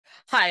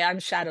Hi, I'm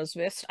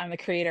Shadowsmyst. I'm the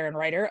creator and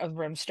writer of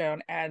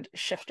Brymstone and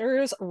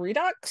Shifters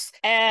Redux,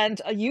 and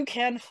you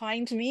can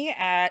find me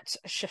at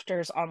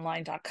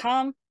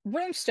shiftersonline.com,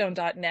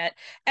 brimstone.net,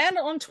 and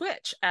on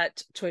Twitch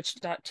at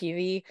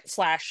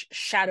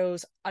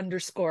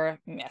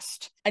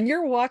twitch.tv/shadows_mist. And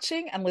you're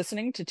watching and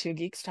listening to Two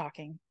Geeks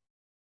Talking.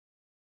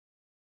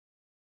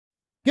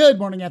 Good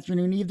morning,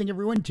 afternoon, evening,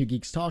 everyone. Two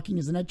Geeks Talking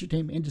is an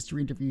entertainment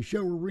industry interview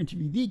show where we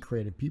interview the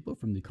creative people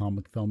from the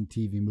comic, film,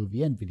 TV,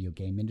 movie, and video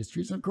game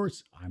industries. And of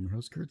course, I'm your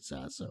host, Kurt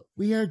Sasso.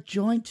 We are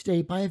joined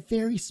today by a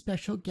very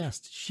special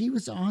guest. She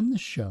was on the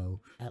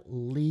show at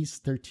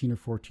least 13 or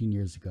 14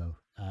 years ago.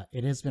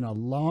 It has been a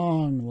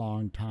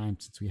long time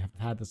since we have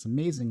had this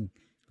amazingly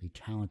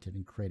talented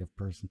and creative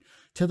person,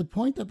 to the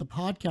point that the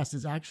podcast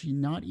is actually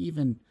not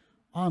even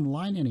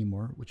online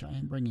anymore, which I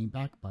am bringing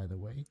back, by the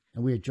way.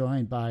 And we are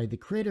joined by the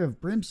creator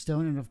of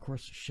Brymstone and, of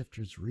course,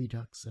 Shifters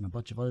Redux and a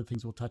bunch of other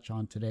things we'll touch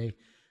on today.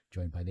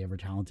 Joined by the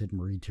ever-talented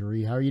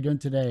Tary. How are you doing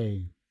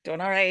today?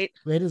 Doing all right.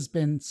 It has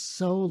been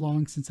so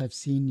long since I've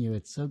seen you.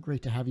 It's so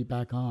great to have you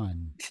back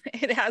on.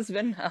 It has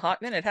been a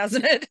hot minute,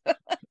 hasn't it?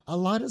 A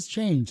lot has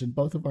changed in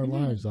both of our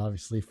lives,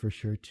 obviously, for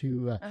sure,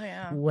 too. Oh,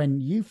 yeah. When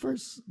you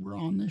first were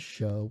on this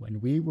show,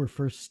 when we were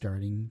first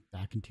starting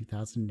back in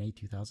 2008,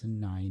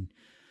 2009,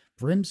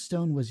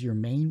 Brymstone was your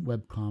main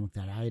webcomic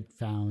that I had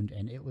found,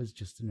 and it was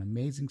just an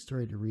amazing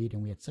story to read,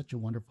 and we had such a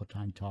wonderful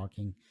time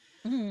talking.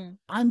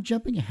 I'm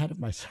jumping ahead of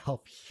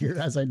myself here,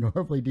 as I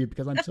normally do,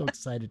 because I'm so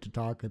excited to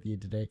talk with you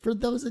today. For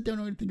those that don't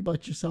know anything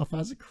about yourself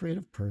as a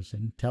creative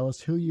person, tell us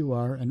who you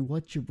are and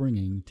what you're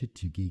bringing to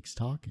Two Geeks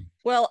Talking.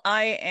 Well,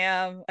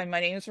 and my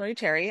name is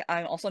Tary.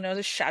 I'm also known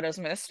as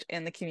Shadowsmyst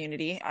in the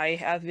community. I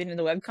have been in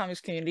the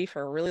webcomics community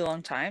for a really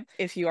long time.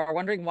 If you are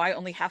wondering why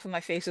only half of my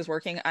face is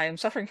working, I am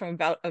suffering from a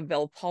bout of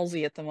Bell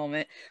palsy at the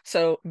moment,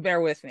 so bear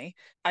with me.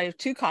 I have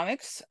two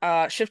comics,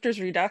 Shifters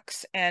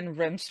Redux and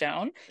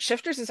Brymstone.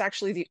 Shifters is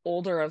actually the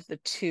older of the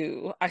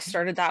two. I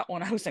started that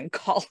when I was in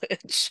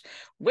college,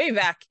 way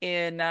back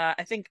in, I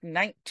think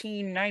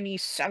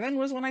 1997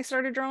 was when I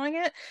started drawing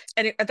it.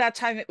 And at that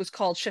time, it was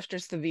called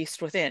Shifters the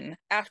Beast Within.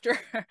 After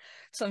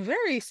some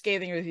very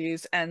scathing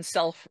reviews and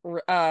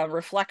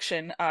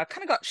self-reflection,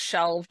 kind of got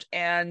shelved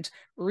and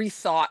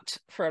rethought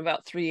for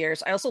about 3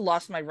 years. I also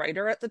lost my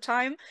writer at the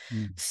time,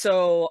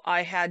 so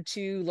I had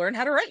to learn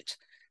how to write.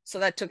 So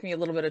that took me a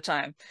little bit of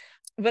time.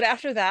 But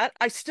after that,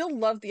 I still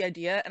love the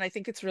idea, and I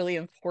think it's really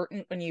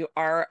important when you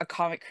are a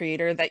comic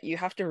creator that you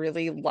have to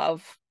really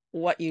love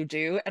what you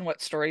do and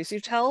what stories you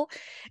tell.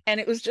 And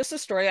it was just a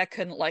story I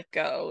couldn't let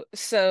go.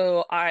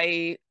 So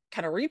I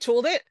kind of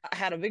retooled it. I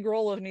had a big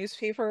roll of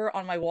newspaper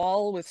on my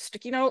wall with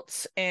sticky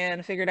notes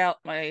and figured out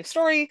my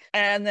story.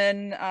 And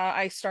then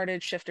I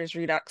started Shifters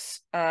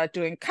Redux,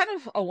 doing kind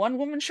of a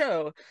one-woman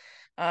show.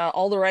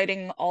 All the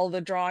writing, all the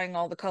drawing,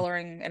 all the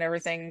coloring and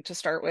everything to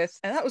start with.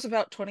 And that was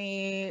about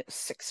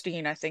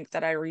 2016, I think,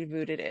 that I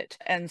rebooted it.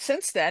 And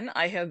since then,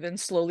 I have been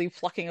slowly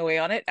plucking away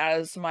on it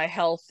as my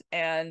health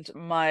and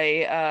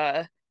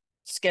my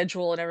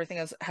schedule and everything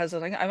has a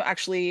thing. I'm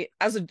actually,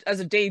 as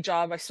a day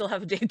job, I still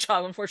have a day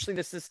job. Unfortunately,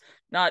 this is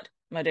not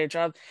my day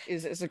job,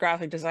 is a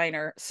graphic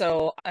designer.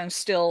 So I'm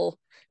still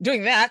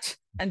doing that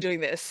and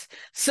doing this.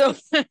 So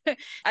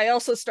I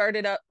also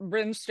started up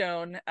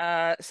Brymstone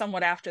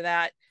somewhat after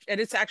that. And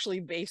it's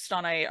actually based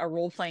on a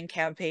role-playing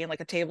campaign,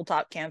 like a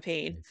tabletop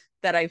campaign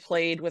that I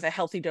played with a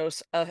healthy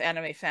dose of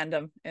anime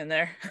fandom in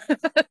there.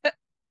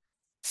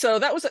 So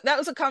that was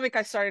a comic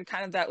I started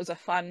kind of, that was a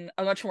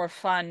much more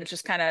fun,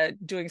 just kind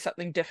of doing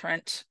something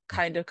different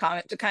kind of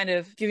comic to kind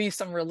of give me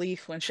some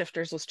relief when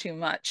Shifters was too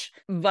much.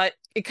 But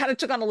it kind of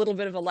took on a little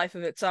bit of a life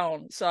of its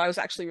own. So I was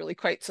actually really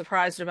quite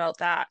surprised about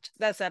that.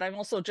 That said, I'm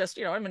also just,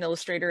 I'm an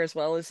illustrator as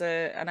well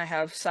and I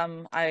have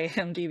some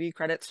IMDb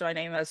credits to my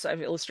name as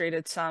I've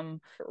illustrated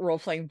some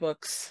role-playing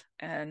books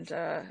and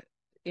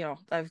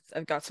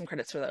I've got some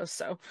credits for those.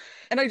 So,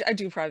 and I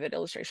do private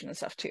illustration and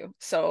stuff too.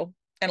 So,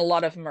 and a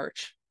lot of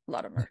merch.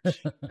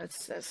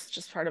 That's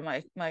just part of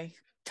my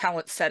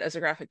talent set as a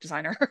graphic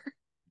designer.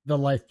 The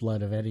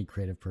lifeblood of any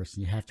creative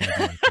person. You have to do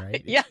it,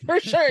 right? Yeah, for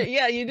sure.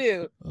 Yeah, you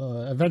do.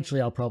 Eventually,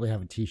 I'll probably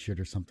have a T-shirt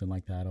or something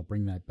like that. I'll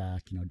bring that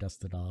back,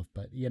 dust it off.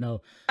 But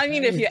I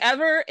mean, if you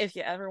ever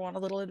want a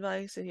little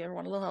advice, if you ever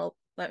want a little help,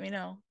 let me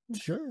know.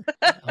 Sure.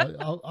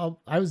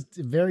 I was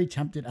very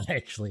tempted.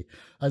 I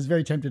was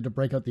very tempted to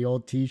break out the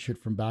old T-shirt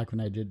from back when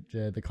I did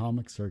the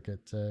comic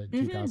circuit,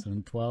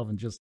 2012, and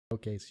just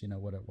showcase,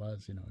 what it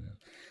was.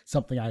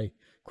 Something I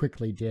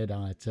quickly did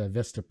at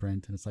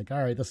Vistaprint, and it's like,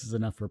 all right, this is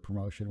enough for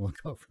promotion. We'll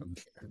go from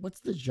there.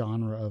 What's the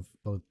genre of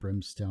both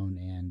Brymstone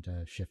and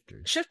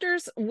Shifters?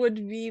 Shifters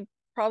would be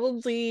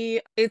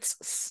it's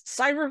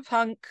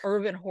cyberpunk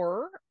urban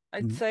horror,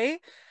 I'd say,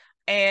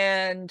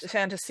 and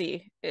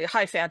fantasy,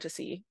 high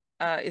fantasy.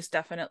 Is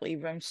definitely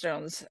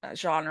Brymstone's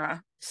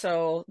genre.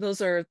 So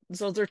those are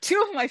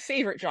two of my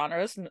favorite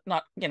genres,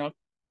 not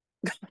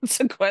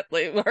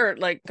consequently or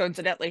like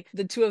coincidentally.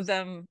 The two of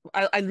them,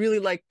 I really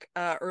like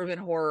urban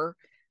horror,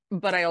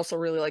 but I also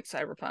really like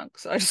cyberpunk.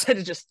 So I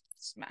decided to just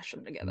smash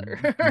them together.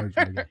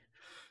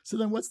 So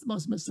then what's the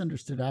most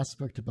misunderstood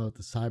aspect about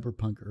the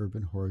cyberpunk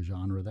urban horror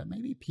genre that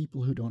maybe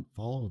people who don't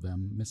follow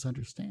them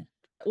misunderstand?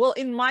 Well,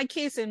 in my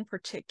case in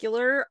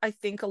particular, I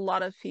think a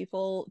lot of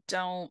people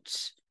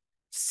don't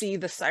see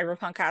the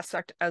cyberpunk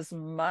aspect as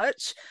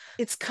much.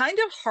 It's kind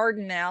of hard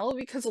now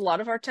because a lot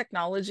of our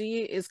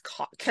technology is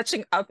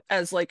catching up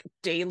as like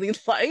daily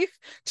life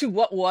to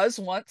what was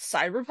once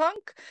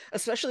cyberpunk,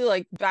 especially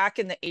like back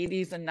in the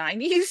 80s and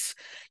 90s.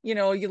 You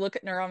know, you look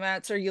at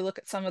Neuromancer, you look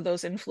at some of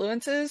those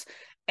influences,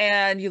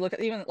 and you look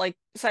at even like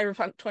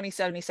Cyberpunk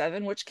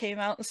 2077, which came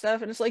out and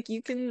stuff, and it's like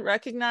you can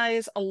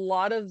recognize a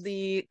lot of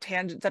the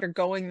tangents that are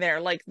going there.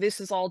 Like this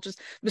is all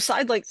just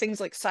beside like things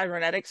like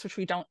cybernetics, which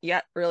we don't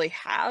yet really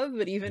have,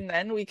 but even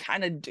then we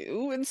kind of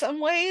do in some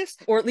ways,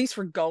 or at least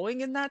we're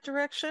going in that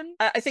direction.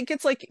 I think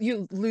it's like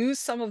you lose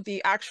some of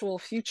the actual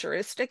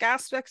futuristic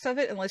aspects of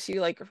it unless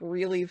you like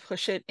really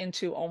push it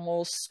into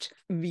almost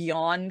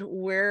beyond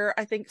where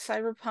I think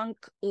cyberpunk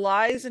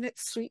lies in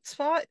its sweet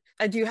spot.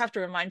 I do have to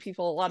remind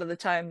people a lot of the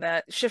time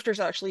that Shifters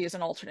actually is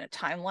an alternate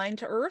timeline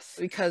to Earth,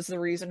 because the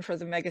reason for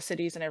the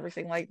megacities and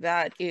everything like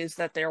that is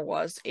that there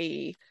was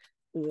a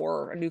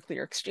war, a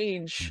nuclear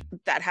exchange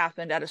that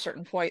happened at a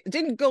certain point. It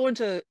didn't go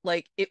into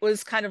like, it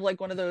was kind of like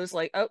one of those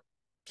like, oh,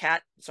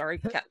 cat, sorry,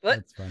 cat, but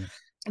That's funny.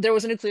 there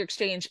was a nuclear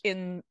exchange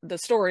in the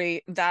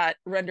story that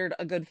rendered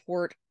a good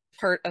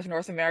part of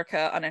North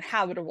America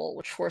uninhabitable,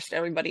 which forced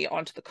everybody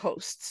onto the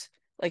coasts.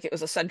 Like it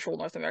was a central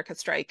North America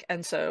strike.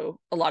 And so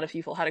a lot of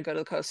people had to go to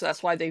the coast. So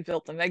that's why they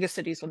built the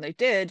megacities when they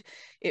did.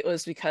 It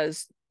was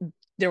because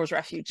there was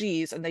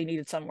refugees and they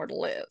needed somewhere to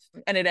live.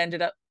 And it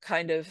ended up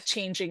kind of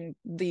changing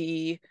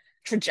the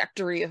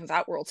trajectory of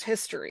that world's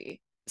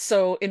history.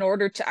 So in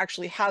order to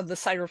actually have the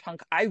cyberpunk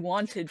I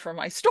wanted for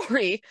my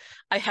story,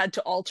 I had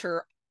to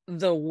alter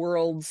the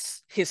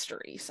world's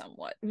history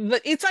somewhat.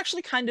 But it's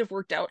actually kind of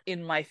worked out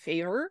in my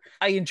favor.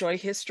 I enjoy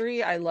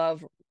history. I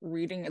love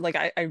reading. Like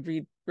I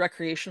read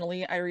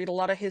recreationally. I read a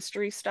lot of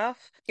history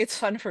stuff. It's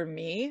fun for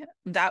me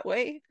that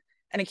way,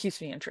 and it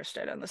keeps me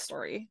interested in the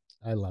story.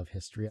 I love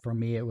history. For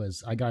me, it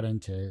was, I got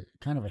into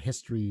kind of a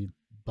history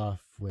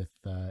buff with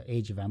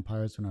Age of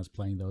Empires when I was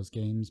playing those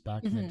games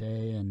back in the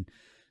day, and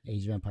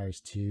Age of Empires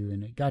 2.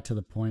 And it got to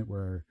the point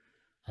where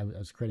I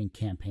was creating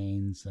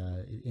campaigns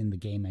in the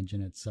game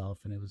engine itself.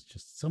 And it was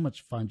just so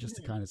much fun just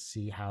to kind of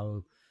see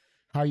how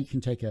you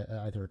can take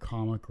either a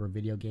comic or a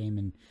video game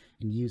and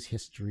use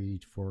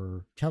history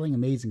for telling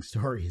amazing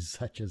stories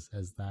such as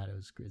that.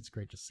 It's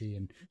great to see.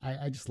 And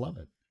I just love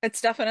it.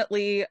 It's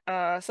definitely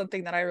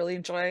something that I really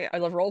enjoy. I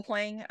love role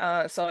playing,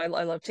 so I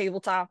love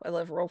tabletop. I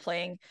love role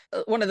playing.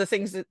 One of the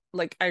things that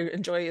like I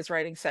enjoy is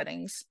writing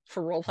settings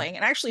for role playing.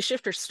 And actually,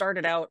 Shifter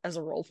started out as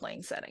a role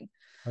playing setting.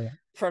 Oh yeah.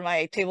 For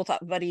my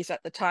tabletop buddies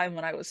at the time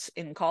when I was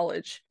in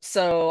college.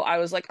 So I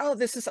was like, oh,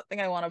 this is something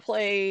I want to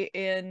play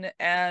in,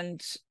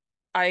 and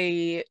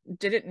I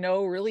didn't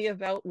know really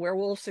about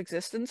werewolves'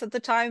 existence at the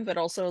time, but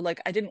also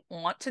like I didn't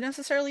want to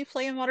necessarily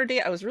play in modern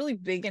day. I was really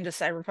big into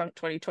Cyberpunk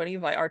 2020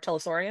 by R.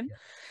 Telesorian. Yeah.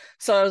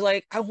 So I was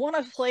like, I want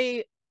to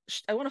play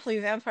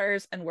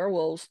vampires and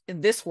werewolves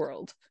in this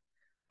world.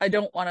 I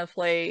don't want to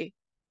play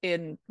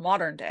in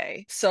modern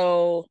day.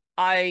 So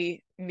I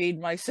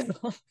made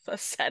myself a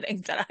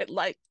setting that I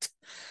liked,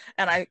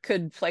 and I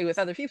could play with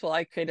other people.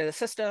 I created a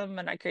system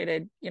and I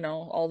created, you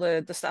know, all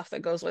the stuff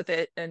that goes with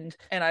it. And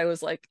I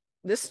was like,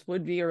 this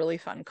would be a really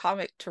fun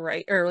comic to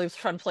write, or a really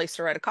fun place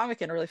to write a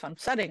comic in, a really fun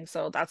setting.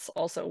 So that's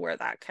also where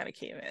that kind of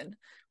came in,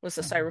 was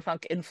the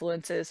cyberpunk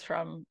influences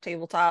from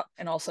tabletop,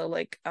 and also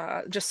like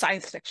just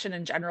science fiction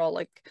in general.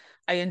 Like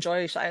I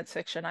enjoy science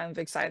fiction. I'm a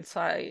big science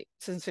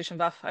fiction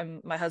buff.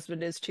 My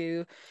husband is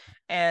too,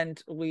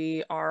 and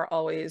we are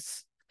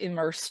always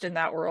immersed in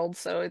that world.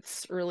 So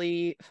it's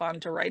really fun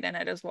to write in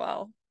it as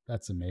well.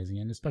 That's amazing,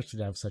 and especially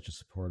to have such a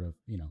supportive,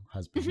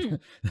 husband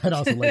that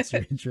also likes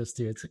your interest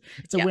too.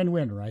 It's a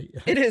win-win, right?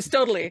 It is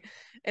totally.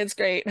 It's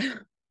great.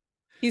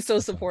 He's so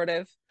That's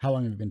supportive. Awesome. How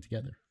long have you been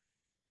together?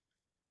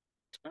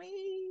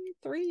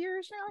 23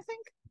 years now, I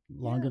think.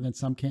 Longer than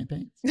some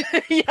campaigns.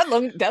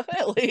 Yeah,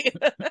 definitely.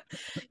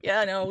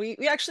 Yeah, no, we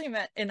actually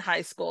met in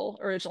high school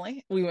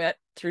originally. We met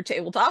through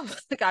tabletop.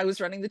 The guy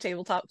was running the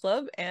tabletop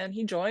club and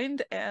he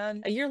joined,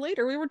 and a year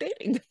later we were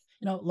dating.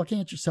 Looking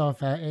at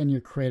yourself and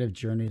your creative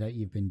journey that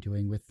you've been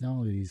doing with not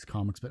only these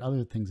comics, but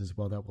other things as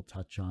well that we'll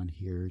touch on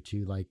here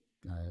too, like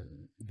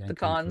the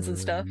cons and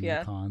stuff,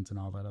 the cons and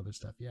all that other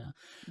stuff. Yeah.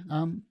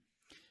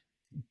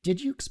 Did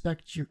you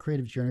expect your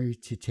creative journey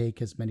to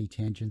take as many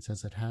tangents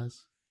as it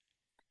has?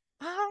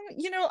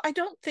 I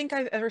don't think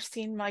I've ever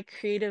seen my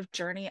creative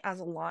journey as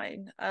a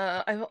line.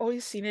 I've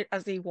always seen it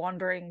as a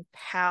wandering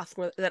path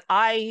that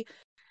I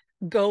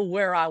go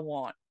where I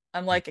want.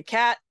 I'm like a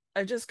cat.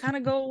 I just kind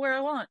of go where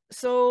I want.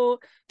 So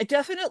I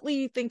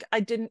definitely think I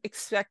didn't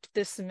expect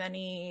this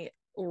many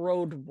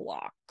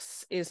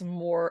roadblocks. Is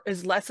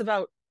less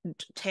about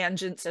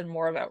tangents and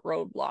more about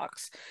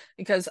roadblocks,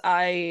 because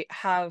I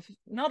have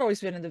not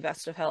always been in the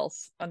best of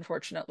health.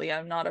 Unfortunately,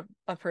 I'm not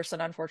a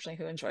person,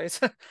 unfortunately, who enjoys,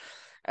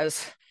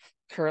 as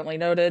currently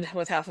noted,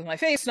 with half of my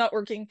face not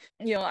working.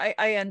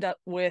 I end up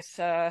with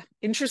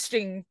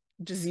interesting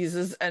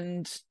diseases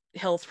and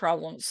health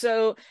problems.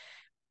 So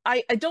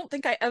I don't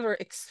think I ever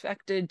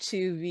expected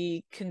to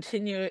be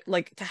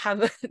like to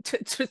have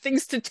to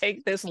things to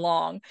take this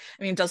long.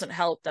 I mean, it doesn't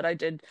help that I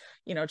did,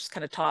 just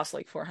kind of toss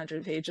like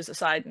 400 pages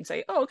aside and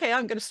say, oh, okay,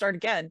 I'm going to start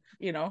again,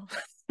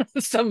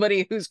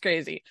 somebody who's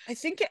crazy. I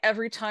think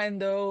every time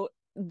though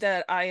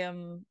that I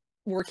am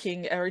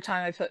working, every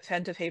time I put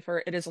pen to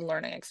paper, it is a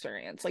learning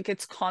experience. Like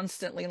it's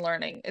constantly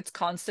learning, it's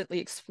constantly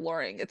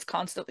exploring, it's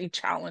constantly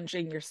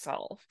challenging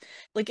yourself.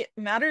 Like it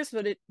matters,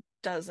 but it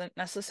doesn't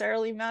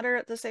necessarily matter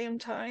at the same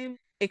time.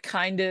 It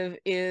kind of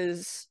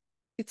is,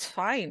 it's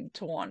fine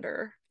to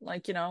wander.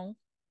 Like,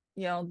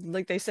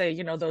 like they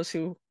say, those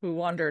who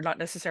wander are not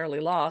necessarily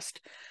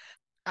lost.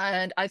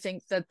 And I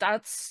think that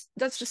that's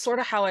just sort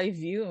of how I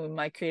view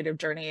my creative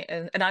journey.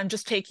 And I'm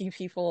just taking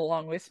people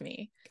along with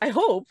me. I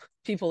hope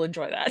people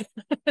enjoy that.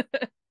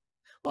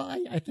 Well,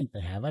 I think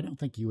they have. I don't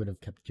think you would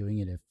have kept doing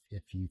it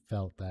if you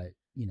felt that,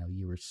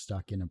 you were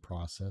stuck in a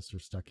process or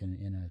stuck in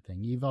a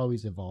thing. You've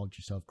always evolved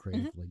yourself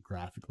creatively,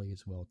 graphically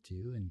as well,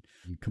 too. And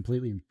you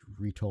completely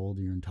retold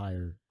your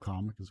entire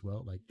comic as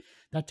well. Like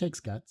that takes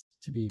guts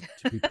to be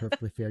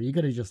perfectly fair. You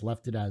could have just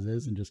left it as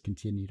is and just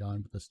continued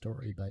on with the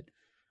story, but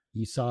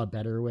you saw a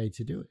better way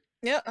to do it.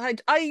 Yeah,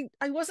 I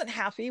wasn't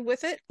happy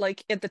with it.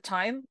 Like at the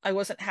time, I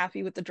wasn't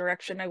happy with the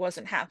direction. I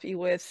wasn't happy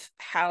with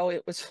how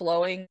it was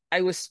flowing.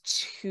 I was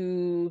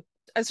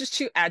just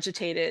too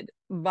agitated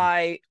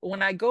by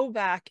when I go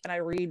back and I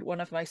read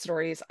one of my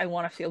stories, I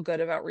want to feel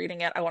good about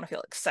reading it. I want to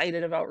feel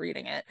excited about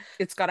reading it.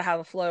 It's got to have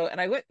a flow. And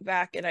I went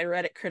back and I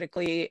read it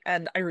critically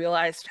and I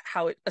realized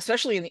how it,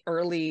 especially in the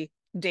early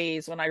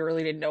days when I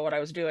really didn't know what I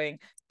was doing,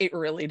 it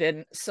really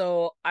didn't.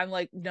 So I'm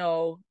like,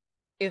 no,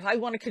 if I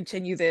want to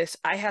continue this,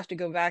 I have to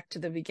go back to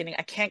the beginning.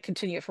 I can't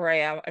continue it from where I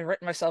am. I've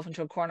written myself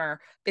into a corner.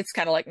 It's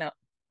kind of like, no,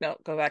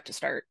 go back to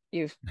start.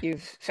 You've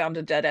found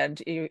a dead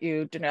end.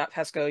 You do not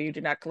pass go. You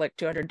do not collect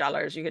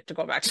 $200. You get to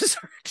go back to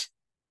start.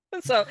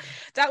 So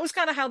that was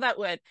kind of how that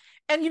went.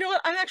 And you know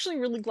what? I'm actually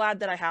really glad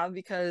that I have,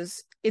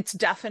 because it's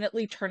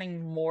definitely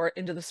turning more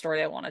into the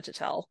story I wanted to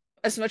tell.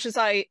 As much as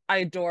I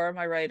adore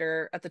my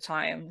writer at the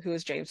time, who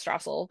was James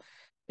Strassel,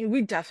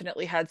 we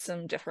definitely had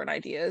some different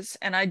ideas,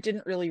 and I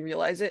didn't really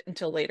realize it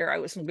until later. I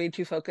was way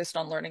too focused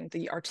on learning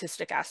the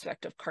artistic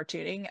aspect of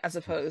cartooning as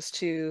opposed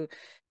to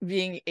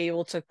being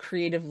able to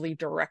creatively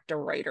direct a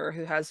writer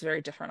who has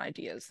very different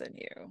ideas than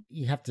you.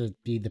 You have to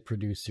be the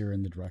producer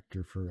and the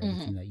director for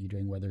everything that you're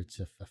doing, whether it's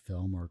a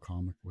film or a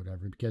comic, or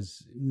whatever,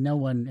 because no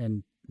one,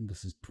 and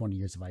this is 20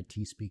 years of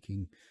IT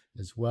speaking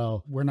as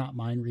well, we're not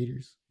mind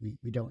readers.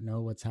 We don't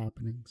know what's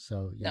happening.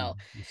 So No.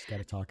 You just got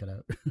to talk it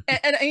out.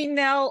 And I mean,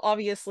 now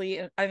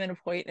obviously I'm in a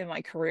point in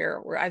my career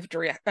where I've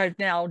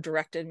now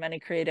directed many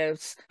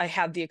creatives. I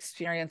have the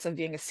experience of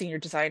being a senior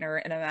designer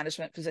in a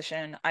management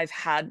position. I've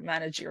had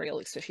managerial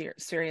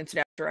experience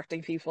now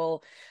directing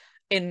people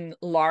in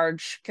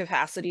large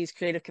capacities,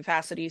 creative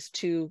capacities,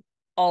 to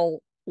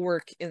all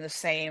work in the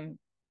same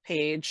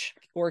page,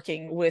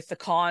 working with the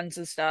cons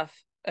and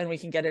stuff, and we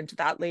can get into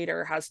that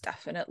later, has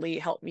definitely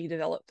helped me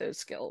develop those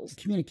skills.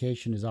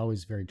 Communication is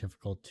always very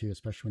difficult too,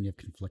 especially when you have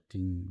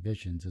conflicting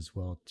visions as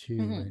well too,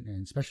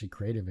 and especially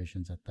creative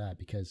visions at that,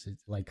 because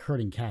it's like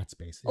herding cats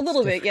basically. A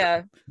little bit,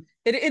 yeah.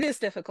 It is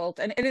difficult.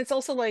 And it's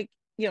also like,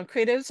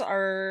 creatives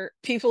are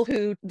people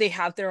who they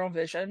have their own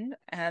vision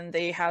and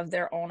they have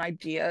their own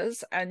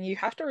ideas, and you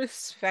have to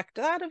respect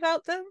that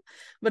about them.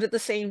 But at the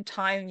same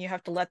time, you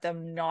have to let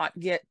them not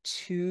get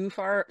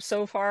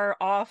so far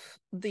off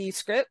the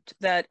script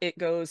that it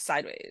goes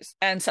sideways.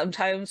 And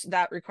sometimes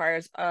that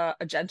requires a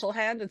gentle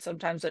hand, and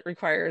sometimes it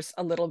requires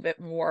a little bit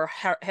more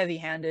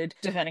heavy-handed,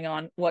 depending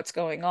on what's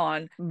going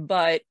on.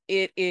 But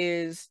it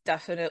is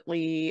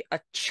definitely a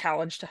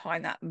challenge to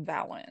find that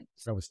balance.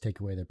 I always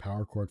take away their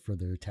power cord for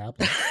their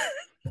tablet.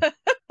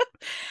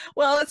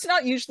 Well, it's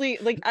not usually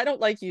like, I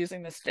don't like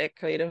using the stick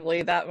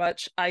creatively that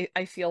much.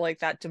 I feel like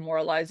that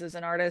demoralizes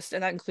an artist,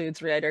 and that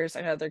includes writers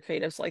and other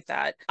creatives like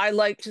that. I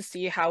like to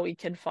see how we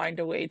can find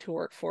a way to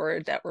work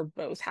forward that we're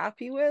both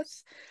happy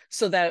with,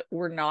 so that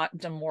we're not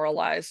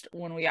demoralized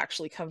when we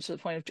actually come to the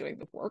point of doing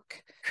the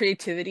work.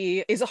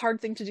 Creativity is a hard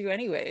thing to do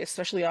anyway,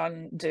 especially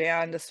on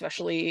demand,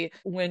 especially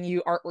when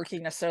you aren't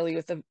working necessarily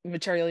with the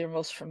material you're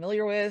most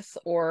familiar with,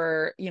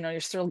 or you're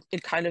still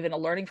kind of in a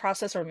learning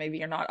process, or maybe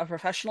you're not a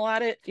professional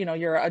at it,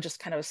 you're just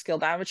kind of a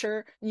skilled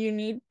amateur. You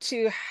need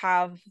to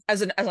have,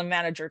 as a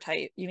manager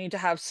type, you need to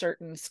have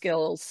certain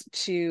skills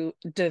to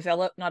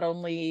develop not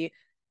only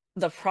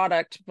the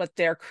product but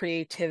their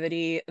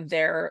creativity,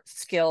 their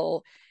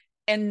skill,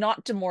 and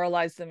not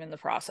demoralize them in the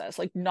process.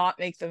 Like, not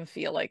make them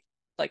feel like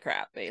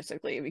crap,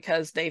 basically,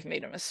 because they've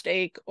made a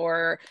mistake,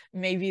 or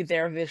maybe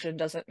their vision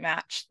doesn't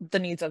match the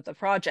needs of the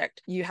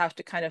project. You have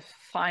to kind of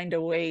find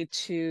a way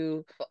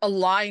to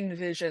align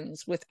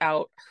visions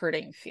without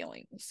hurting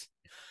feelings.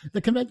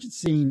 The convention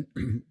scene,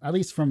 at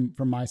least from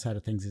my side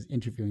of things, is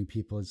interviewing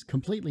people is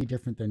completely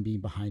different than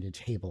being behind a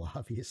table,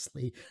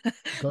 obviously.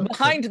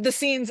 Behind the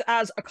scenes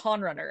as a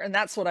con runner, and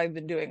that's what I've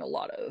been doing a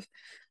lot of.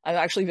 I've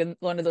actually been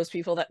one of those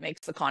people that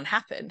makes the con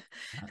happen,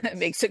 that Nice.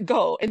 makes it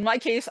go. In my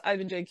case, I've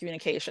been doing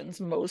communications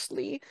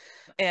mostly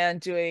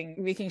and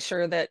making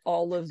sure that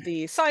all of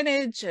the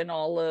signage and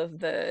all of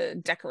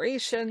the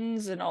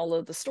decorations and all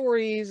of the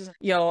stories,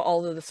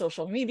 all of the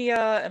social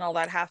media and all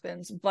that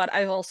happens. But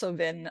I've also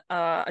been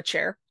a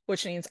chair,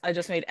 which means I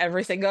just made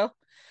everything go.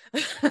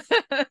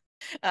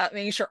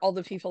 Making sure all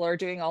the people are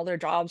doing all their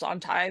jobs on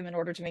time in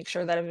order to make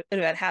sure that an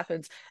event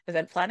happens.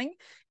 Event planning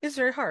is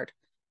very hard.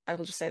 I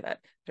will just say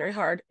that. Very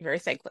hard, very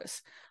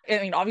thankless. I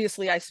mean,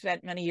 obviously, I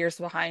spent many years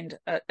behind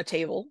a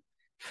table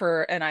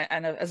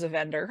as a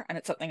vendor, and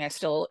it's something I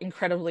still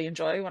incredibly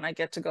enjoy when I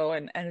get to go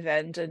and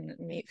vend and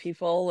meet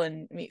people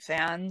and meet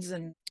fans,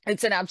 and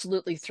it's an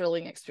absolutely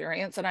thrilling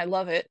experience, and I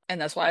love it, and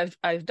that's why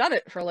I've done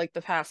it for like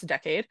the past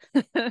decade.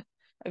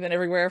 I've been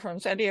everywhere from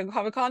San Diego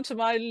Comic Con to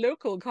my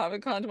local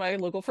Comic Con to my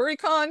local furry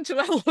con to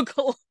my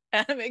local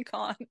anime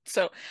con.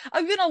 So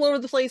I've been all over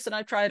the place and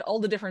I've tried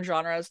all the different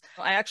genres.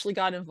 I actually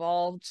got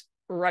involved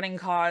running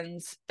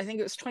cons. I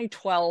think it was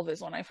 2012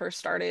 is when I first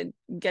started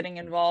getting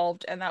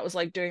involved. And that was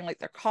like doing like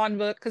their con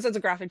book, because as a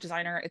graphic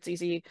designer, it's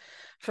easy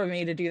for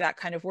me to do that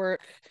kind of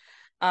work.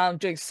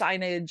 Doing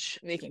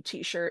signage, making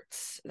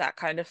t-shirts, that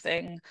kind of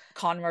thing,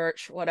 con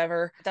merch,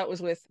 whatever. That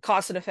was with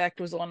Cost and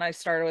Effect was the one I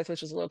started with,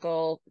 which is a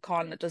local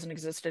con that doesn't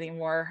exist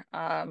anymore.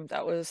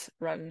 That was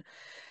run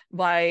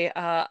by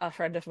a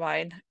friend of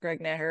mine, Greg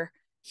Neher.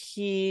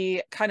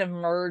 He kind of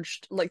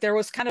merged, like there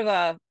was kind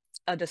of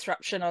a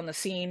disruption on the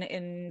scene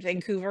in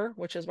Vancouver,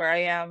 which is where I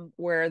am,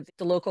 where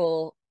the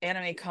local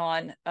anime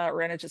con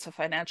ran into some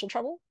financial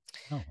trouble.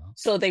 Oh, well.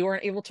 So they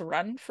weren't able to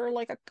run for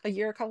like a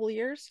year, a couple of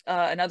years.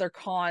 Another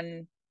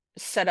con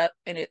set up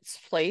in its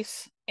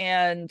place,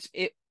 and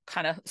it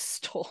kind of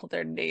stole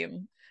their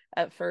name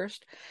at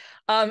first.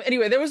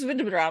 Anyway, there was a bit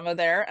of drama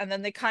there, and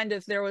then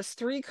there was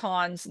three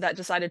cons that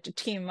decided to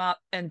team up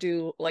and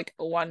do like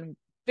one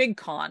big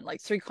con,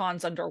 like three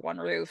cons under one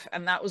roof,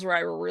 and that was where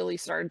I really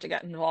started to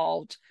get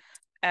involved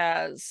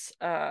as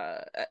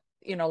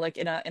like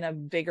in a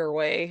bigger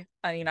way.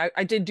 I mean,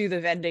 I did do the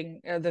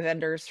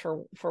vendors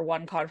for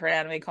one con, for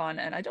Anime Con,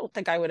 and I don't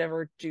think I would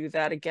ever do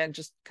that again,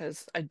 just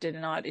because I did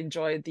not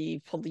enjoy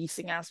the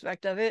policing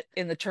aspect of it.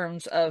 In the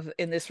terms of,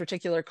 in this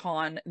particular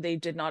con, they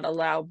did not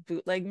allow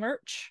bootleg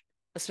merch,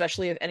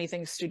 especially of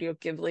anything Studio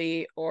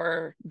Ghibli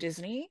or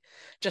Disney,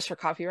 just for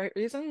copyright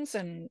reasons,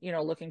 and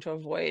looking to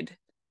avoid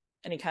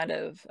any kind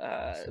of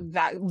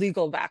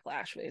legal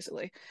backlash,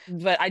 basically.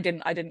 But I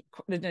didn't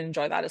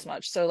enjoy that as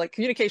much. So like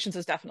communications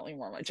is definitely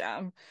more my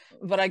jam.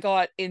 But I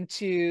got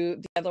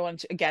into the other one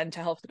again to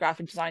help the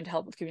graphic design, to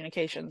help with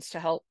communications, to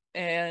help,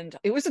 and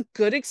it was a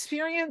good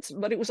experience,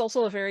 but it was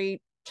also a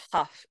very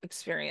tough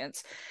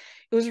experience.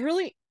 It was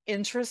really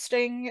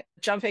interesting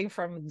jumping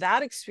from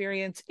that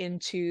experience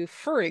into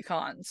furry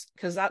cons,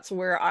 because that's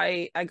where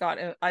I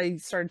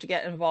started to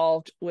get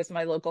involved with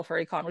my local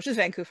furry con, which is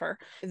Vancoufur.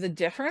 The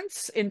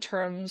difference in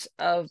terms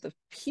of the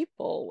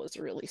people was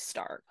really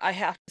stark. I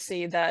have to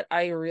say that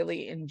I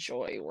really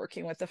enjoy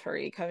working with the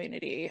furry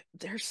community.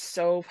 They're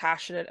so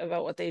passionate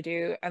about what they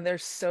do, and they're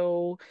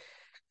so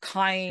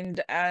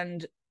kind,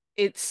 and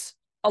it's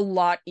a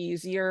lot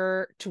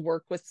easier to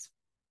work with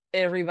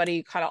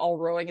everybody kind of all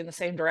rowing in the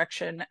same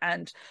direction,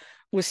 and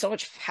with so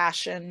much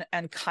passion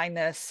and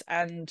kindness,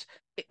 and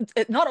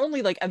not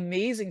only like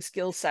amazing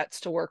skill sets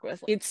to work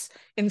with, it's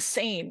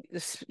insane the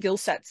skill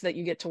sets that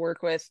you get to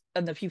work with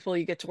and the people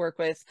you get to work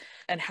with,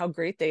 and how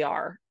great they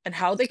are and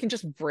how they can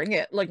just bring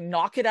it, like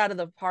knock it out of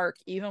the park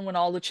even when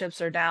all the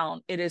chips are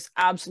down. It is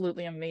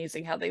absolutely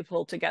amazing how they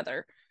pull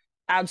together.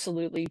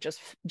 Absolutely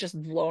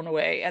just blown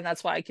away, and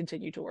that's why I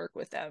continue to work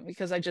with them,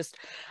 because I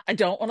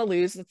don't want to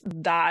lose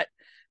that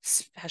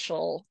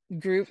special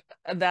group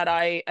that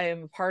I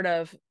am a part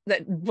of,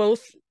 that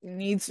both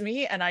needs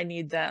me and I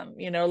need them.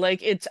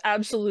 Like it's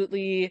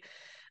absolutely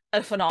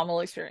a phenomenal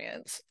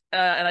experience.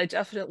 And I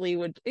definitely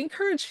would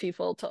encourage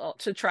people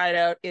to try it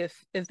out if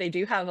they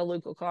do have a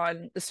local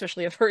con,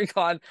 especially a furry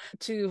con,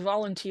 to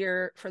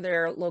volunteer for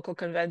their local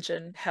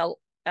convention, help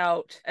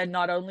out. And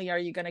not only are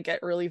you going to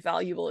get really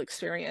valuable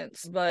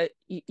experience, but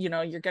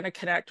you're going to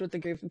connect with a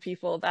group of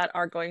people that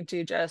are going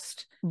to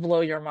just blow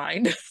your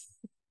mind.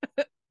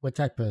 What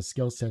type of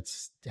skill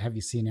sets have you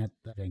seen at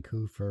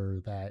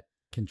Vancouver that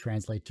can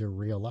translate to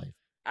real life?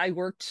 I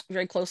worked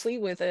very closely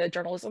with a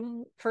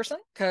journalism person,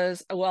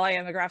 because while I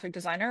am a graphic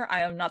designer,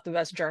 I am not the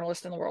best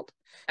journalist in the world.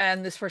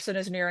 And this person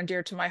is near and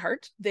dear to my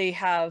heart. They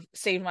have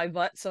saved my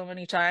butt so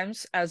many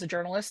times as a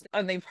journalist,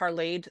 and they've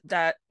parlayed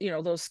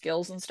those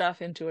skills and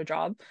stuff into a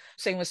job.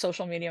 Same with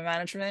social media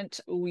management.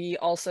 We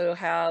also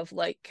have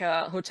like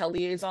hotel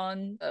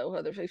liaison,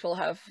 other people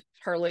have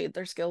parlayed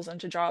their skills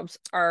into jobs.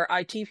 Our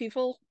IT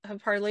people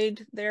have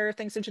parlayed their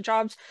things into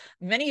jobs.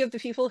 Many of the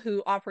people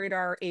who operate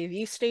our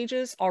AV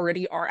stages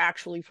already are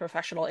actually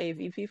professional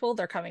AV people.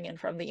 They're coming in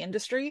from the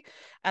industry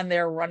and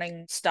they're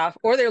running stuff,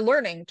 or they're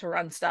learning to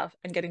run stuff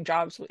and getting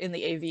jobs in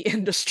the AV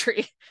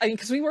industry. I mean,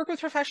 because we work with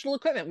professional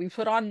equipment. We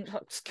put on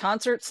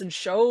concerts and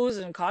shows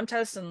and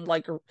contests and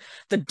like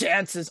the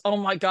dances. Oh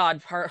my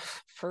God,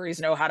 furries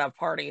know how to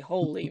party.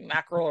 Holy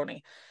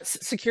macaroni.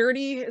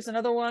 Security is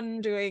another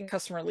one, doing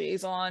customer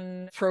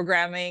liaison,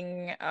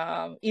 programming,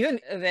 even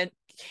event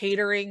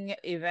catering,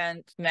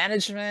 event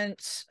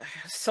management,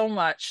 so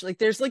much. Like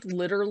there's like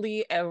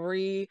literally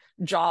every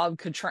job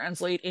could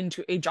translate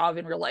into a job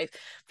in real life.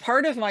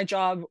 Part of my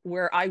job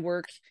where I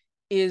work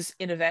is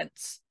in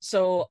events.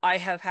 So I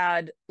have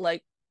had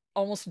like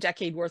almost a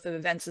decade worth of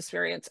events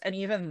experience. And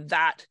even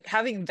that,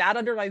 having that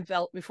under my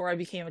belt before I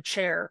became a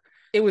chair,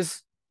 it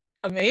was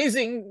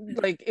amazing.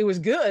 Like it was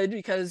good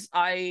because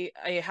I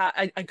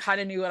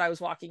kind of knew what I was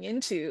walking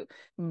into,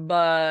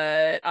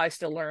 but I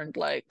still learned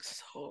like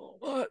so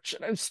much,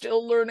 and I'm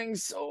still learning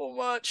so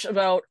much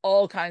about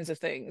all kinds of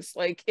things.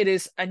 Like it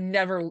is a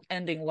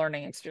never-ending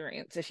learning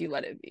experience if you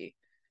let it be.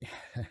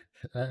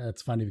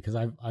 That's funny because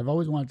I've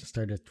always wanted to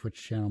start a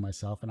Twitch channel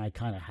myself, and I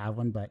kind of have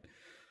one, but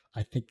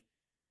I think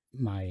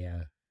my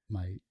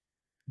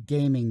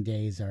gaming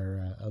days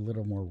are a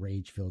little more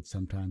rage filled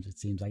sometimes. It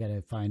seems I got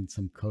to find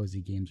some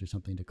cozy games or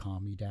something to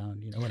calm me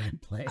down, you know, when I'm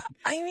playing.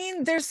 I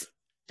mean, there's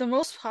the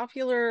most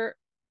popular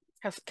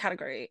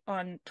category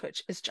on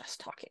Twitch is just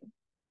talking.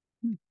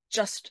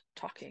 Just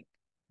talking.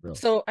 Really?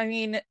 So, I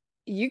mean,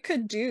 you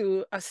could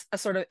do a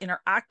sort of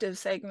interactive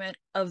segment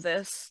of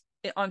this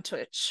on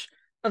Twitch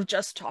of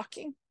just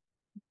talking.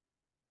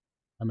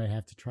 I may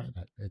have to try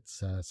that.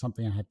 It's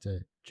something I have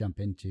to jump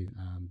into.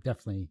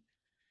 Definitely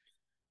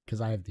because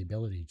I have the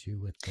ability to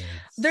with the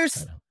There's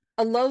setup.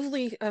 a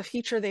lovely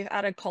feature they've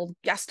added called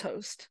guest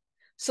host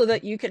so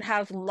that you can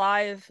have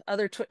live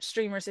other Twitch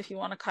streamers if you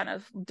want to kind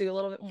of do a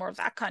little bit more of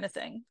that kind of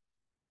thing.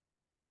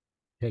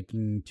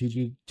 Taking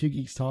two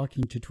geeks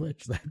talking to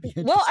Twitch. That'd be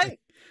Well, interesting.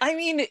 I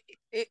mean,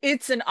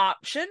 it's an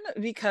option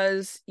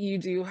because you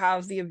do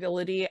have the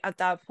ability at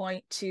that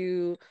point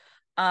to,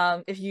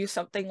 if you use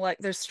something like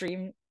there's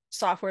stream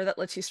software that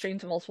lets you stream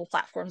to multiple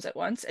platforms at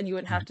once, and you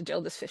wouldn't have Right. to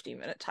deal with this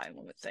 15-minute time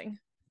limit thing.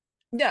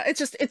 Yeah,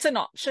 it's an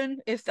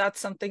option if that's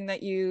something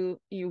that you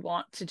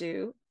want to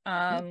do.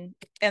 Yeah.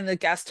 And the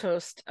guest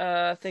host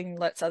thing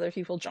lets other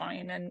people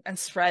join and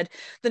spread.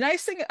 The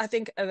nice thing I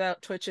think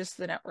about Twitch is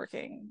the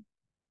networking.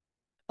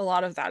 A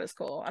lot of that is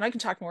cool. And I can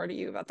talk more to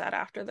you about that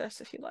after this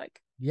if you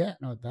like. Yeah,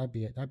 no, that'd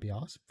be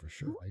awesome for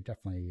sure. I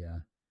definitely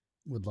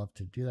would love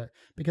to do that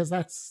because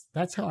that's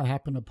how I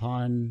happened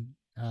upon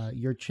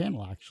your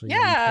channel actually on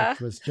Yeah. Twitch,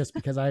 was just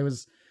because I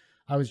was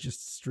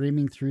just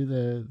streaming through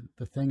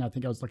the thing. I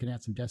think I was looking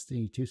at some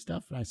Destiny 2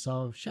 stuff and I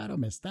saw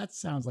Shadowsmyst. That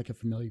sounds like a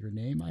familiar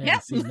name. I Yep.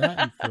 hadn't seen that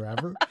in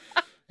forever.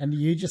 And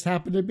you just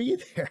happened to be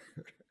there.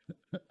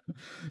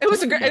 It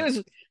was a Talk great,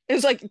 about it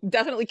was like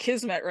definitely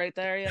kismet right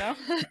there, you know?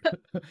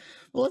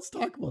 well, let's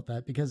talk about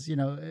that because you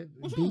know,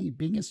 Mhm,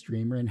 being a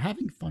streamer and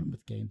having fun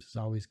with games is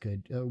always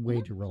good. A way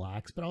mhm. to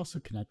relax, but also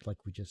connect,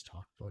 like we just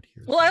talked about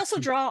here as Well, I well. also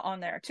draw on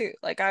there too.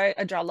 Like I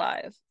draw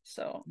live.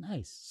 So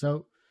Nice.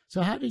 So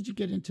how did you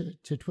get into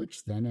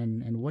Twitch then,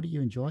 and what do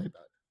you enjoy about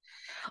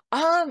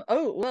it?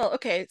 oh, well,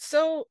 okay.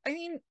 So, I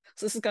mean,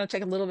 so this is going to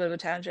take a little bit of a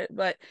tangent,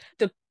 but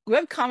the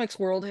webcomics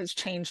world has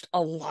changed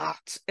a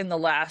lot in the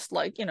last,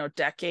 like,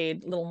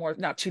 decade, a little more,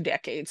 not 2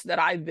 decades that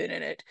I've been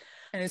in it.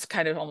 And it's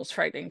kind of almost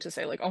frightening to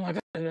say, like, oh my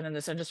God, I've been in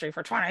this industry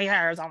for 20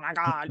 years. Oh my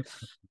God.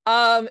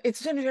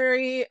 It's been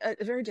very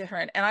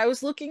different. And I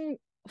was looking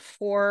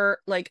for,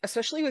 like,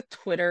 especially with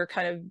Twitter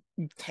kind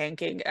of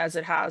tanking as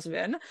it has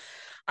been,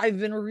 I've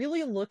been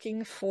really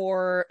looking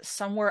for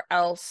somewhere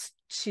else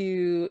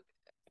to,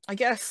 I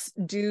guess,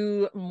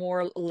 do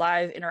more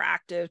live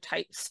interactive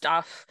type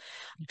stuff,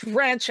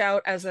 branch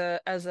out as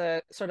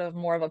a sort of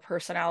more of a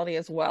personality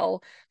as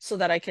well, so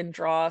that I can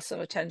draw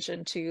some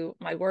attention to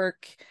my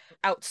work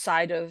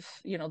outside of,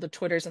 the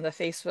Twitters and the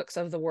Facebooks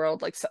of the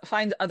world, like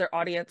find other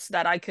audience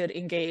that I could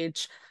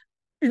engage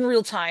in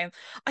real time.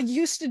 I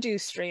used to do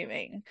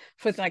streaming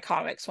with my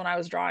comics when I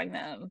was drawing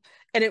them.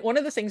 And one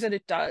of the things that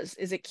it does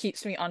is it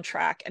keeps me on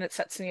track and it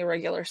sets me a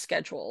regular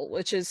schedule,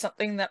 which is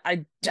something that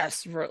I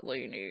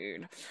desperately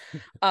need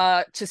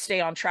to stay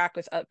on track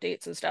with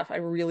updates and stuff. I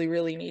really,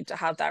 really need to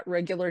have that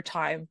regular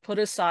time put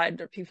aside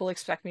that people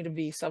expect me to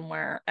be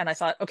somewhere. And I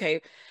thought,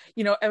 okay,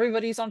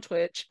 everybody's on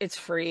Twitch. It's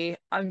free.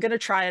 I'm gonna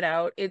try it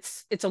out.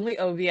 It's only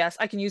OBS.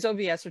 I can use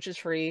OBS, which is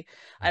free,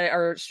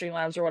 or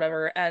Streamlabs or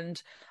whatever,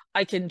 and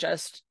I can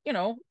just,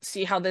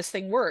 see how this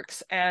thing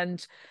works.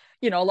 And,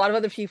 a lot of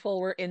other people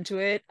were into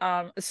it.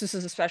 This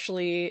is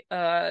especially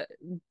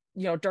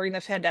during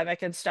the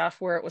pandemic and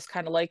stuff where it was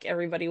kind of like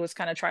everybody was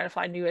kind of trying to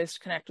find new ways to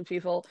connect with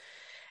people.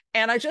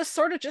 And I just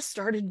sort of just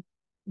started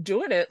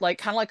doing it like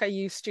kind of like I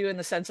used to in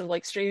the sense of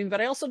like streaming, but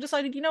I also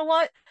decided, you know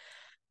what?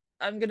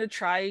 I'm gonna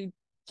try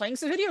playing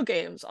some video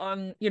games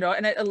on,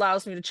 and it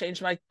allows me to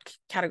change my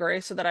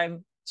category so that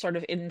I'm sort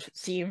of in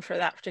theme for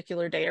that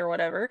particular day or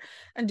whatever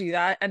and do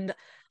that. And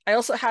I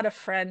also had a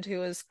friend who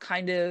was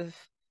kind of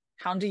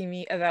hounding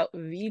me about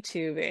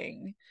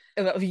VTubing,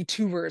 about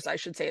VTubers, I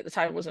should say. At the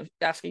time, wasn't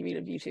asking me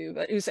to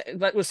VTube,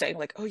 but was saying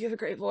like, "Oh, you have a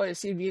great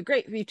voice. You'd be a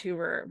great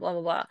VTuber." Blah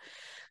blah blah.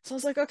 So I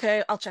was like,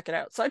 "Okay, I'll check it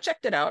out." So I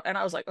checked it out, and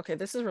I was like, "Okay,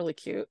 this is really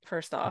cute."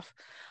 First off,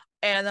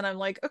 and then I'm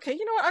like, okay,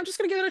 you know what? I'm just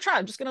gonna give it a try.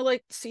 I'm just gonna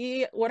like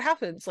see what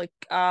happens. Like,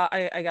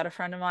 I got a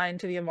friend of mine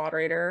to be a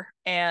moderator,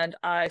 and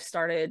I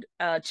started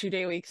a 2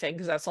 day a week thing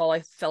because that's all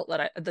I felt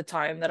that at the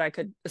time that I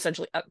could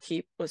essentially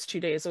upkeep was 2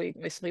 days a week,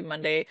 basically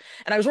Monday.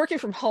 And I was working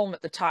from home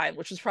at the time,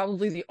 which was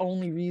probably the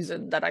only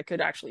reason that I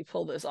could actually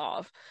pull this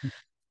off.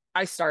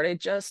 I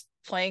started just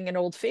playing an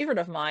old favorite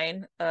of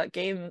mine,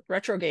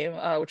 retro game,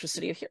 which was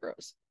City of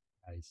Heroes.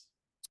 Nice.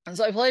 And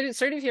so I played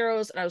City of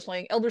Heroes and I was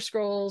playing Elder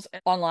Scrolls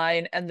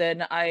online, and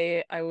then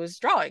I was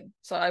drawing.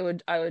 So I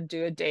would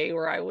do a day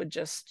where I would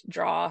just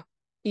draw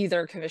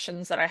either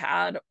commissions that I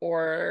had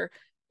or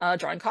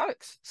drawing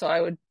comics. So I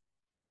would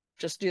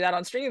just do that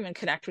on stream and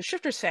connect with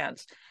Shifters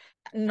fans.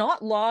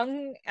 Not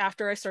long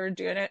after I started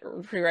doing it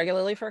pretty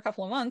regularly for a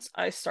couple of months,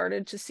 I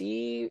started to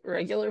see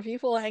regular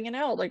people hanging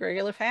out, like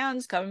regular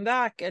fans coming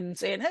back and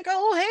saying, "Hey,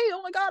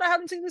 oh my God, I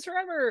haven't seen this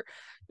forever."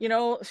 You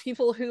know,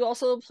 people who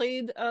also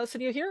played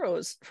City of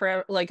Heroes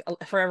forever, like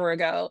forever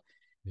ago.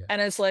 Yeah.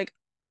 And it's like,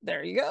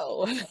 there you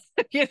go,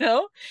 you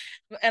know?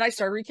 And I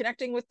started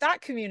reconnecting with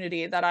that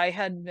community that I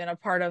had been a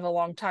part of a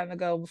long time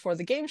ago before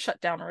the game shut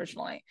down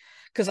originally,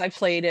 because I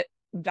played it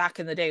back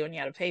in the day when you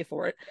had to pay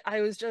for it.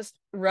 I was just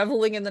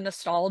reveling in the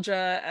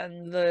nostalgia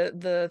and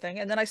the thing.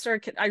 And then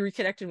I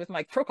reconnected with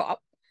Mike Prokop,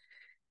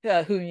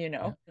 whom you Yeah.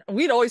 know.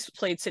 We'd always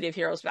played City of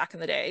Heroes back in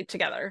the day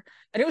together.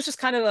 And it was just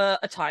kind of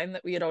a time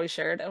that we had always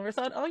shared. And we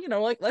thought, oh, you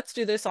know, like let's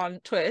do this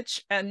on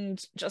Twitch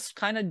and just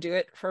kind of do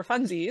it for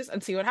funsies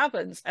and see what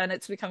happens. And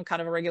it's become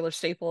kind of a regular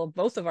staple of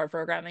both of our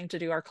programming to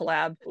do our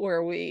collab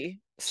where we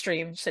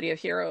stream City of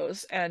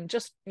Heroes and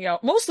just, you know,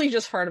 mostly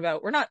just heard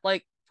about. We're not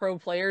like pro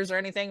players or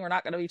anything. We're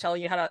not going to be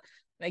telling you how to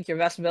make your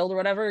best build or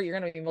whatever. You're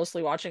going to be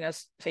mostly watching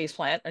us face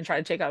plant and try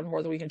to take out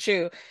more than we can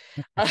chew.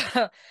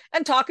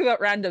 And talk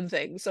about random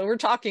things. So we're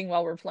talking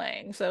while we're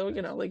playing. So,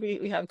 you Nice. know, like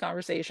we have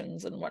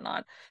conversations and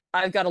whatnot.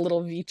 I've got a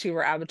little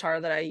VTuber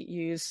avatar that I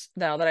use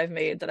now that I've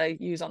made that I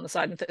use on the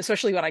side,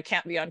 especially when I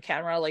can't be on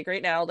camera. Like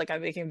right now, like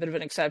I'm making a bit of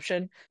an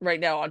exception. Right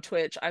now on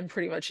Twitch, I'm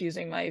pretty much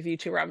using my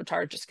VTuber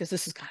avatar just because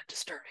this is kind of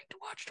disturbing to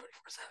watch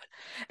 24/7.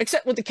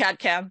 Except with the cat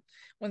cam.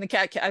 When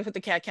I put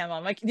the cat cam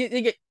on,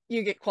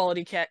 you get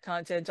quality cat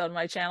content on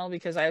my channel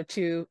because I have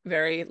two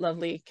very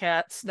lovely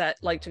cats that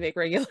like to make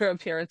regular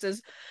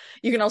appearances.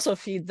 You can also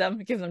feed them,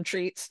 give them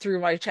treats through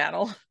my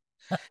channel.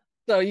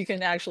 So you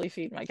can actually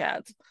feed my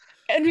cats.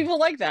 And people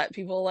like that.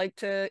 People like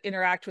to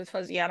interact with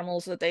fuzzy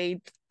animals that they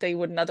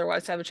wouldn't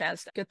otherwise have a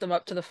chance to get them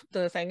up to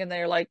the thing, and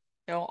they're like,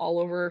 you know, all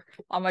over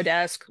on my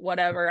desk,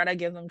 whatever, and I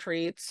give them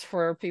treats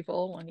for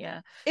people. And yeah,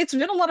 it's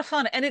been a lot of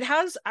fun, and it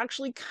has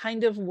actually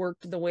kind of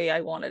worked the way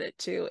I wanted it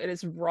to. It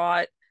has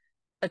brought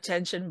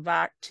attention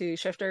back to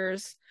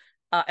Shifters,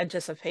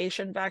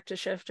 anticipation back to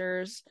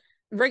Shifters.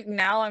 Right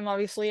now, I'm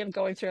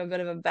going through a bit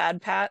of a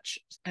bad patch.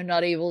 I'm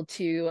not able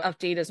to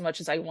update as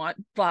much as I want,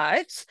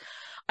 but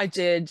I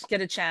did get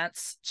a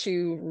chance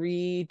to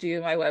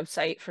redo my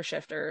website for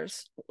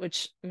Shifters,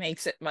 which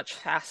makes it much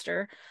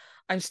faster.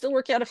 I'm still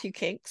working out a few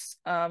kinks.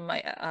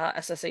 My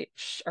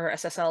SSH or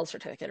SSL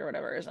certificate or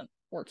whatever isn't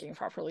working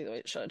properly the way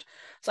it should.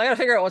 So I got to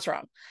figure out what's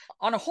wrong.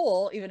 On a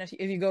whole, even if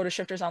you go to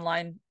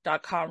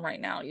shiftersonline.com right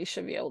now, you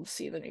should be able to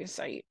see the new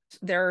site.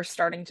 There are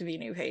starting to be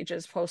new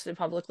pages posted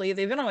publicly.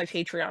 They've been on my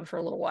Patreon for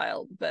a little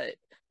while, but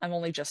I'm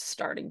only just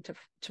starting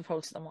to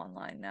post them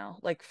online now,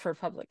 like for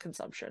public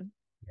consumption.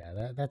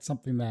 Yeah, that's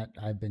something that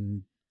I've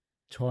been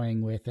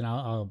toying with, and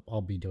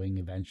I'll be doing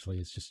eventually.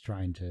 Is just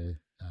trying to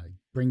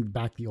bring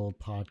back the old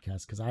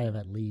podcast because I have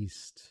at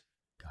least,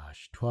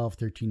 gosh, 12,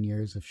 13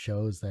 years of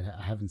shows that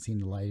I haven't seen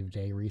the light of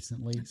day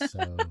recently.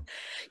 So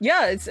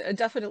yeah, it's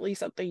definitely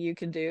something you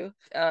can do.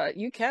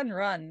 You can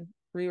run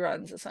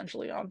reruns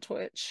essentially on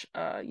Twitch.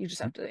 You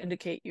just have to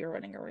indicate you're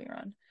running a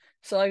rerun.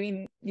 So I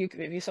mean, you could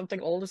maybe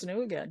something old is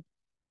new again.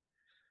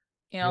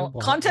 You yeah, know,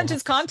 we'll content is have to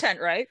see. content,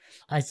 right?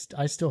 I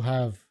still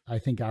have, I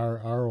think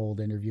our old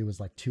interview was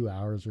like 2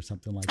 hours or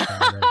something like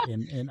that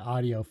in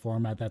audio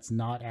format that's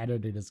not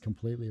edited, is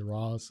completely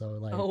raw. So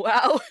like, Oh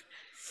wow.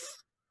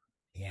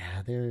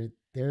 yeah,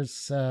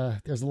 there's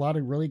a lot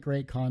of really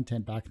great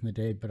content back in the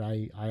day, but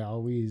I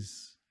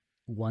always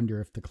wonder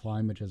if the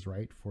climate is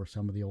right for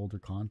some of the older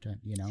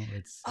content. You know,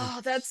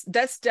 Oh, it's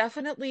that's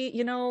definitely,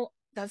 you know,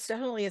 that's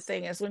definitely a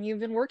thing is when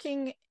you've been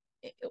working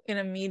in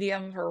a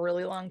medium for a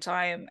really long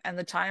time and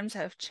the times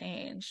have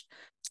changed,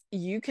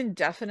 you can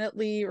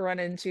definitely run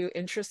into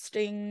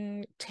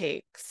interesting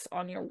takes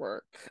on your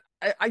work.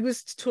 I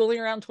was tooling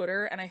around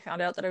Twitter and I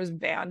found out that I was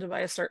banned by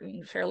a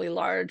certain fairly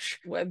large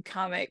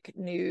webcomic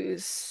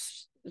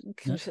news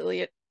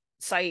affiliate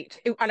site.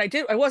 And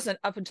I wasn't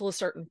up until a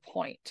certain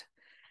point.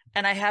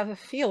 And I have a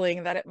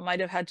feeling that it might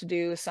have had to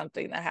do with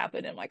something that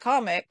happened in my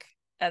comic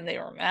and they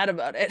were mad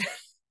about it.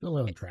 A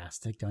little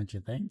drastic, don't you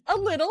think? A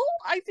little.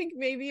 I think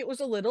maybe it was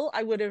a little.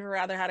 I would have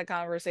rather had a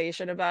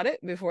conversation about it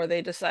before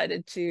they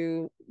decided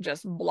to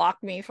just block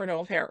me for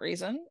no apparent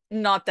reason.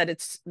 Not that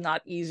it's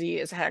not easy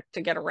as heck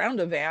to get around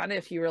a ban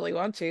if you really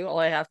want to. All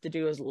I have to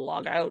do is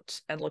log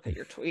out and look at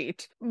your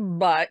tweet.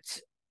 But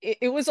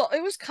it was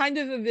kind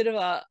of a bit of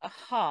a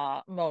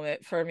aha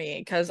moment for me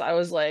because I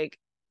was like,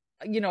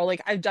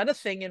 like I've done a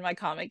thing in my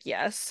comic,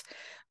 yes,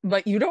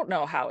 but you don't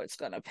know how it's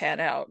going to pan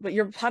out. But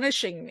you're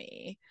punishing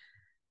me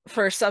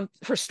for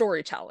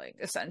storytelling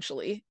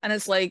essentially, and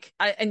it's like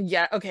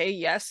okay,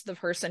 yes, the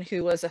person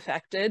who was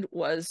affected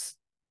was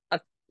a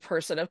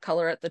person of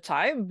color at the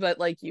time, but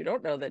like you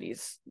don't know that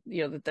he's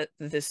that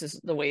this is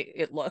the way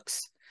it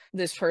looks.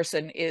 This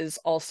person is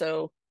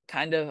also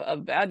kind of a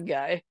bad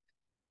guy,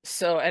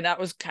 so and that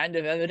was kind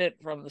of evident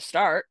from the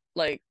start.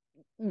 Like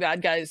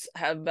bad guys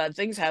have bad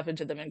things happen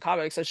to them in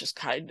comics. That's just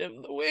kind of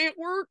the way it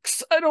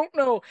works. I don't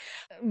know.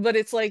 But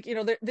it's like,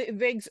 it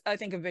begs, I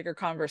think, a bigger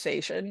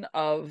conversation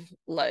of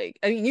like,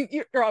 I mean,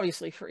 you're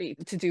obviously free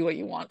to do what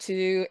you want to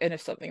do. And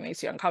if something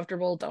makes you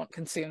uncomfortable, don't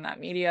consume that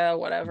media,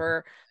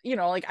 whatever.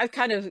 Like I've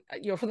kind of,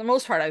 for the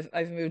most part,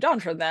 I've moved on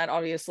from that,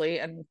 obviously.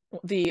 And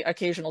the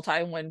occasional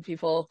time when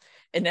people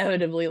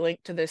inevitably link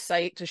to this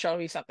site to show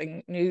me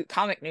something new,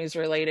 comic news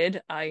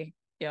related, I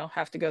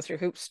have to go through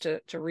hoops to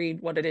read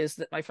what it is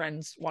that my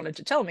friends wanted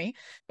to tell me.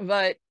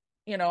 But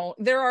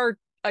there are,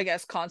 I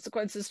guess,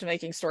 consequences to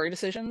making story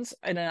decisions,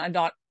 and I'm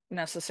not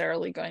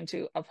necessarily going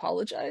to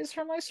apologize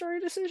for my story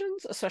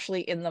decisions,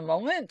 especially in the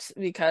moment,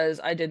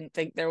 because I didn't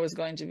think there was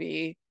going to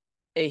be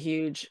a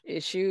huge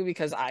issue,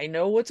 because I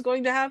know what's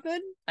going to happen.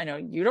 I know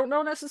you don't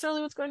know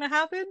necessarily what's going to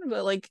happen,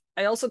 but like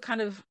I also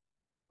kind of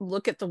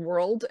look at the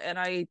world, and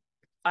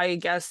I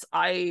guess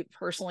I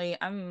personally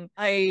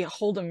I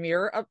hold a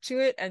mirror up to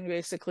it, and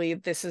basically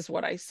this is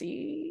what I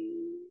see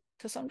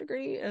to some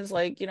degree, is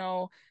like,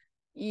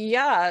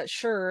 yeah,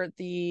 sure,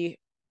 the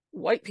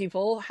white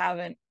people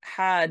haven't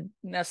had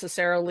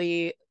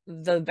necessarily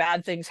the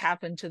bad things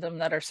happen to them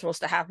that are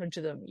supposed to happen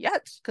to them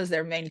yet, because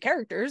they're main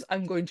characters.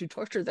 I'm going to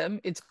torture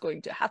them. It's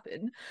going to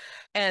happen.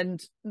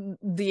 And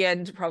the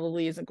end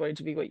probably isn't going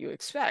to be what you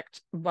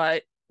expect.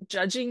 But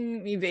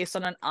judging me based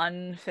on an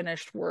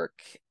unfinished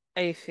work,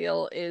 I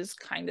feel, is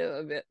kind of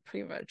a bit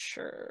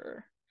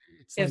premature,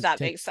 It's if like that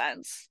makes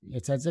sense.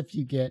 it's as if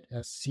you get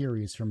a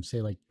series from,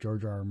 say, like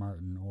George R. R.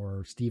 Martin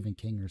or Stephen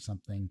King or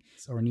something,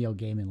 or Neil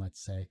Gaiman,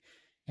 let's say,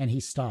 and he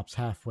stops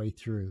halfway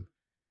through,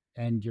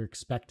 and you're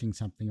expecting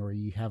something, or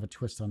you have a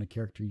twist on a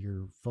character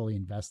you're fully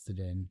invested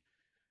in,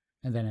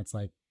 and then it's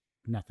like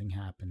nothing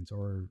happens,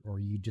 or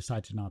you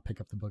decide to not pick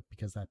up the book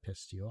because that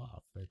pissed you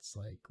off. It's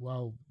like,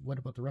 well, what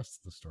about the rest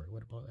of the story?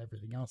 What about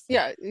everything else?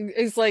 Yeah,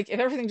 it's like if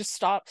everything just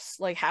stops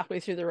like halfway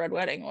through the Red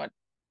Wedding,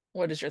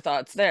 what is your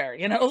thoughts there?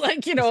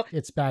 Like,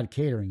 it's bad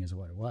catering is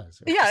what it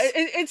was. yeah,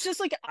 it's just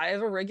like I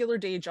have a regular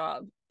day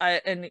job.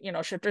 And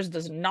Shifters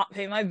does not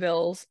pay my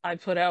bills. I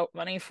put out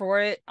money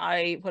for it.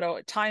 I put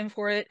out time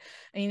for it.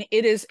 I mean,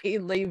 it is a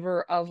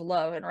labor of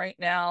love. And right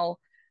now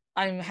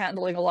I'm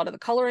handling a lot of the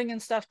coloring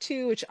and stuff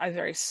too, which I'm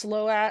very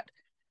slow at.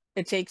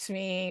 It takes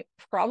me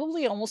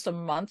probably almost a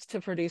month to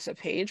produce a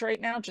page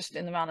right now, just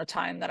in the amount of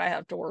time that I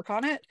have to work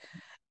on it.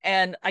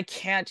 And I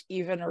can't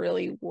even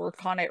really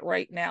work on it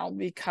right now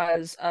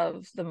because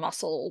of the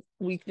muscle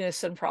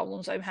weakness and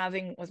problems I'm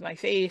having with my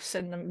face,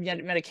 and the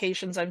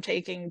medications I'm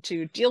taking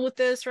to deal with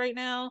this right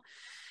now,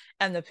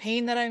 and the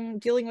pain that I'm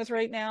dealing with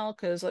right now.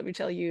 Because let me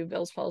tell you,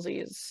 Bell's palsy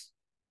is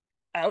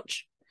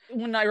ouch.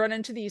 When I run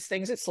into these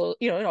things, it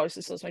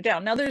obviously slows me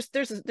down. Now there's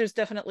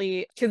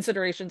definitely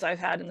considerations I've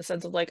had in the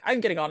sense of like, I'm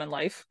getting on in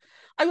life.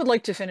 I would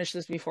like to finish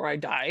this before I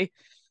die.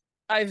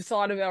 I've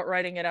thought about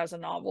writing it as a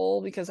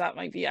novel because that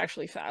might be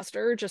actually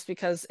faster, just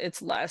because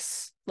it's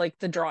less like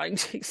the drawing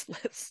takes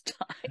less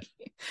time.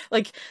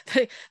 Like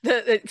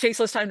it takes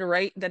less time to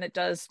write than it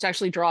does to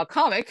actually draw a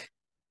comic.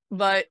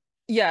 But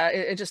yeah,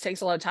 it just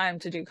takes a lot of time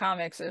to do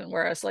comics. And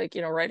whereas like,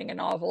 writing a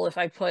novel, if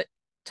I put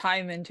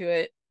time into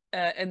it,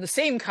 and the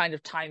same kind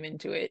of time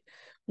into it,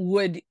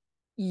 would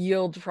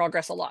yield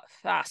progress a lot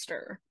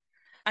faster.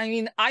 I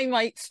mean, I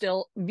might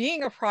still,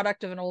 being a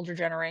product of an older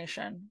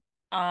generation,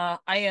 I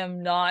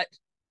am not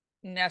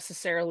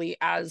necessarily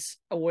as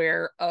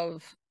aware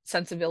of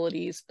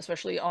sensibilities,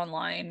 especially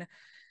online,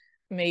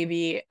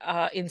 maybe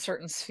in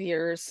certain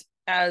spheres,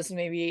 as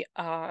maybe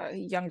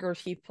younger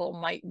people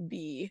might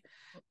be.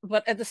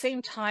 But at the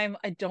same time,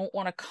 I don't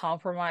want to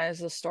compromise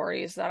the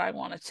stories that I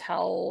want to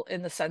tell,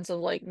 in the sense of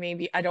like,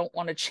 maybe I don't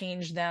want to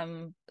change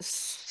them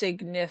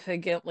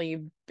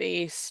significantly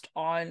based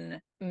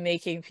on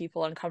making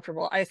people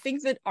uncomfortable. I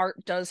think that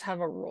art does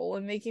have a role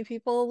in making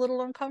people a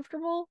little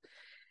uncomfortable,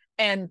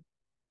 and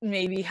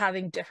maybe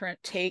having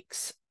different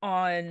takes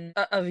on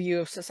a view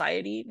of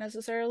society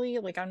necessarily.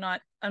 Like I'm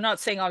not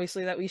saying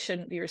obviously that we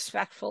shouldn't be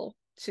respectful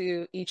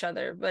to each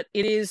other, but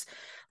it is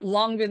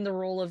long been the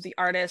role of the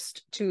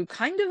artist to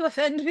kind of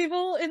offend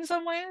people in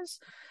some ways,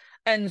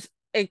 and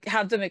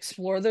have them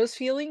explore those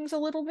feelings a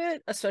little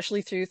bit,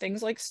 especially through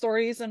things like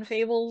stories and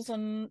fables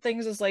and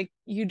things. Is like,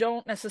 you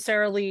don't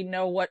necessarily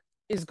know what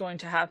is going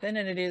to happen,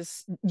 and it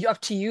is up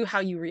to you how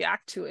you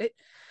react to it.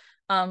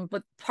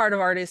 But part of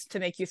art is to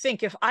make you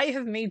think. If I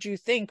have made you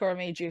think or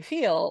made you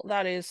feel,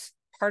 that is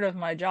part of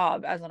my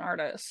job as an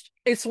artist.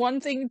 It's one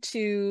thing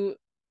to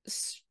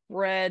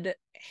spread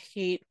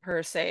hate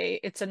per se.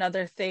 It's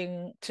another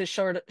thing to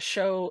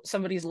show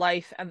somebody's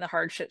life and the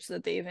hardships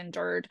that they've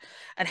endured,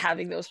 and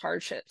having those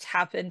hardships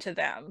happen to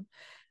them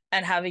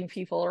and having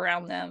people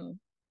around them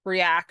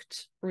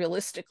react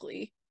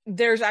realistically.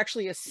 There's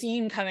actually a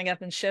scene coming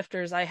up in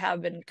Shifters I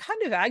have been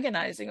kind of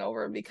agonizing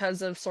over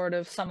because of sort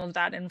of some of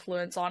that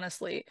influence,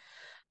 honestly.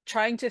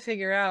 Trying to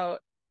figure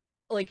out,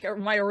 like,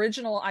 my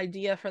original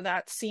idea for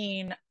that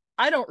scene,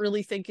 I don't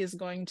really think is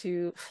going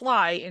to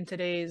fly in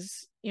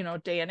today's,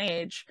 day and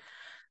age.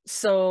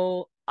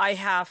 So I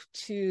had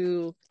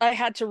to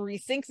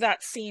rethink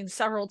that scene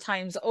several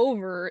times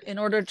over in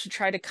order to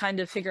try to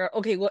kind of figure out,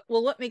 okay,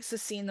 what makes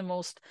this scene the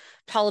most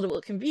palatable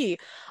it can be?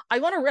 I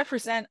want to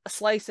represent a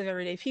slice of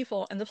everyday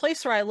people, and the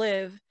place where I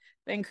live,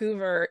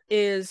 Vancouver,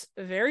 is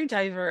very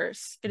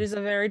diverse. It is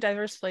a very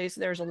diverse place.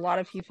 There's a lot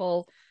of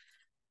people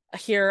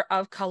here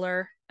of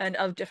color and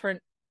of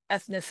different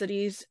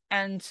ethnicities,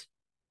 and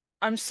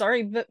I'm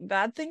sorry, but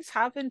bad things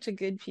happen to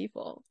good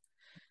people.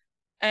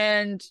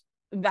 And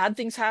bad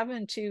things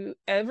happen to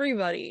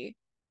everybody.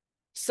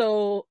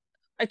 So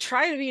I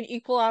try to be an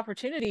equal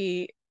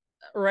opportunity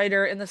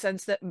writer in the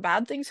sense that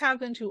bad things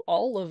happen to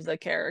all of the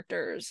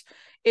characters.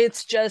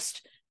 It's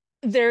just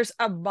there's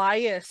a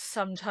bias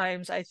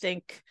sometimes, I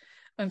think,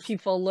 when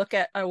people look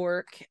at a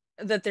work,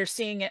 that they're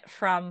seeing it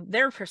from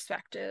their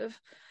perspective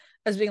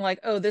as being like,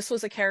 oh, this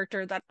was a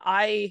character that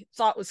I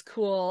thought was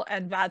cool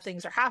and bad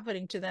things are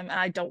happening to them and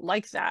I don't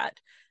like that.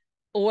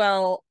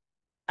 Well,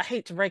 I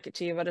hate to break it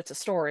to you, but it's a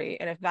story,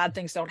 and if bad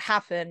things don't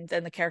happen,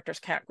 then the characters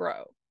can't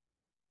grow.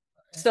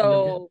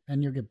 So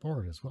and you'll get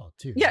bored as well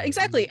too. yeah,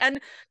 exactly. And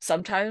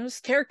sometimes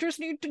characters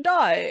need to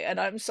die,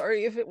 and I'm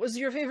sorry if it was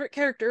your favorite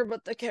character,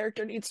 but the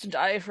character needs to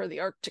die for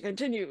the arc to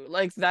continue.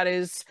 Like, that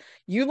is,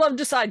 you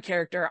loved a side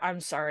character. I'm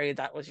sorry,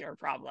 that was your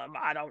problem.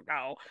 I don't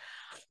know.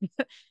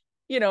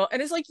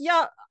 And it's like,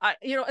 yeah,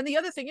 and the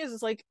other thing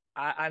is like,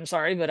 I'm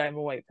sorry, but I'm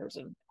a white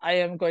person. I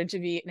am going to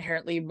be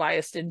inherently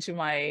biased into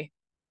my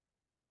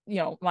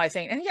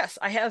thing. And yes,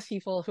 I have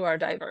people who are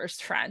diverse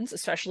friends,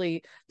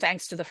 especially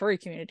thanks to the furry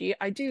community.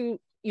 I do,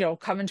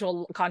 come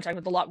into contact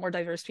with a lot more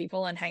diverse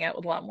people and hang out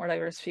with a lot more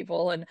diverse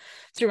people. And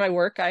through my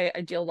work, I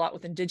deal a lot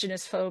with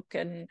Indigenous folk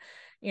and,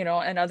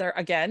 and other,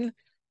 again,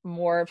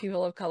 more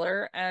people of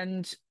color.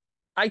 And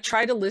I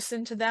try to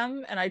listen to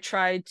them and I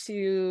try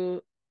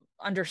to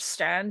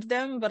understand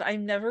them, but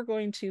I'm never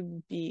going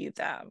to be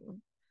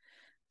them.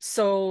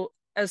 So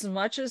as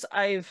much as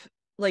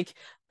like,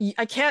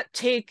 I can't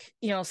take,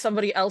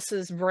 somebody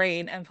else's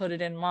brain and put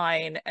it in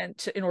mine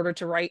in order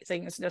to write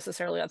things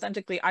necessarily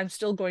authentically. I'm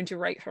still going to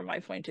write from my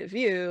point of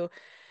view,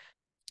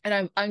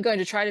 and I'm going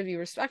to try to be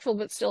respectful,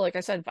 but still, like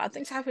I said, bad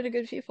things happen to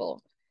good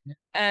people. Yeah.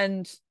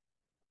 And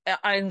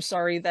I'm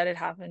sorry that it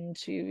happened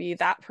to be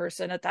that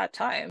person at that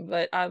time,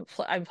 but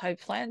I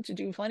plan to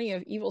do plenty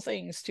of evil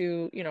things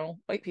to,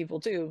 white people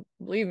too.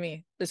 Believe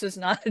me, this is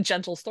not a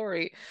gentle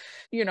story.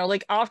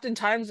 Like,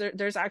 oftentimes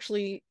there's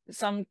actually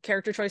some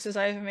character choices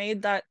I have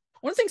made that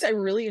one of the things I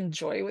really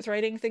enjoy with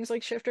writing things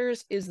like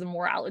Shifters is the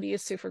morality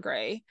is super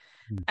gray.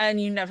 And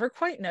you never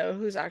quite know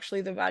who's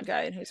actually the bad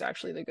guy and who's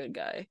actually the good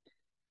guy.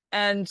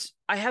 And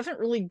I haven't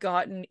really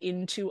gotten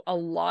into a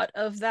lot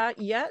of that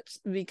yet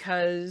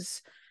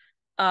because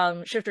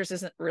Shifters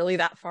isn't really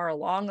that far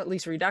along, at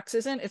least Redux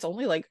isn't. It's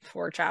only like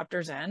 4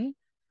 chapters in.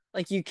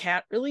 Like, you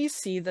can't really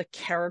see the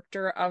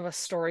character of a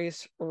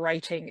story's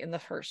writing in the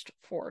first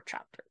 4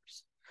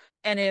 chapters.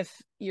 And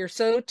if you're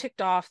so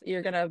ticked off that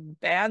you're gonna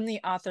ban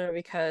the author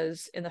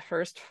because in the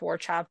first 4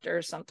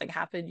 chapters something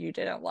happened you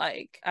didn't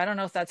like, I don't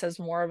know if that says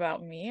more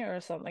about me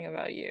or something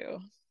about you.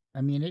 I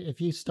mean, if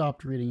you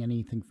stopped reading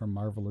anything from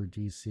Marvel or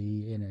DC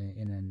in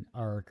an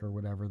arc or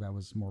whatever that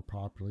was more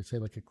popular, say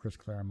like a Chris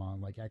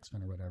Claremont, like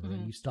X-Men or whatever,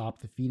 and you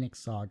stopped the Phoenix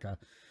Saga,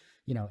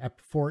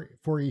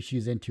 four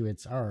issues into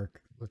its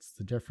arc, what's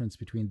the difference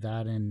between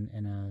that and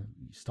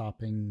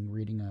stopping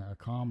reading a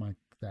comic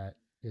that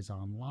is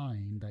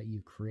online that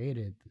you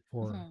created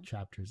 4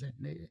 chapters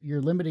in?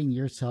 You're limiting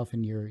yourself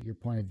and your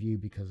point of view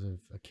because of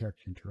a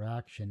character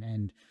interaction.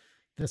 And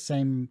the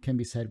same can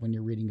be said when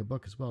you're reading a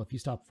book as well. If you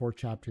stop 4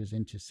 chapters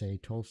into, say,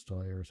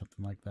 Tolstoy or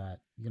something like that,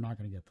 you're not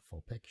going to get the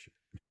full picture.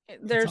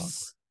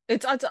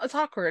 It's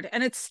awkward.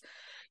 And it's,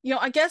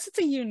 I guess it's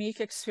a unique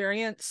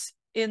experience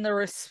in the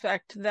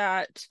respect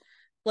that,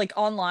 like,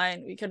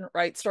 online, we can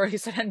write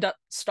stories that end up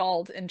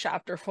stalled in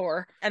chapter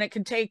 4, and it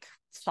can take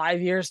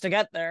 5 years to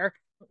get there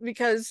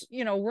because,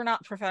 we're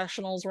not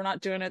professionals. We're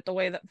not doing it the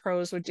way that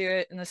pros would do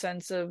it, in the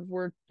sense of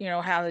we're,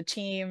 have a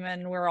team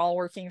and we're all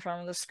working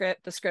from the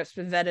script. The script's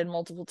been vetted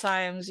multiple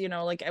times,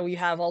 like, we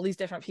have all these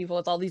different people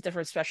with all these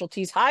different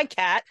specialties. Hi,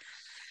 cat.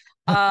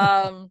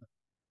 Cat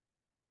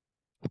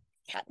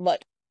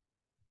butt.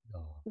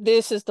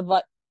 This is the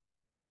butt.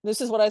 This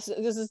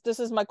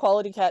is my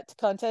quality cat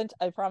content.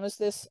 I promise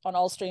this on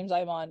all streams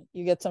I'm on.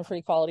 You get some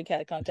free quality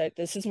cat content.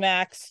 This is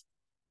Max.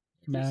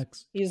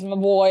 Max. He's my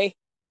boy,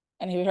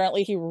 and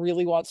apparently he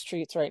really wants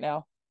treats right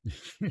now.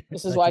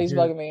 This is why he's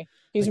bugging me.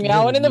 He's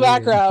meowing in the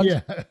background.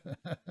 Yeah.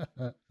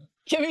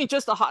 Give me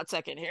just a hot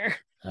second here.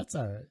 That's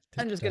all right.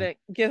 I'm just gonna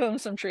give him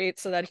some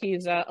treats so that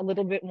he's a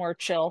little bit more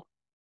chill.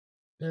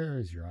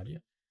 There's your audio.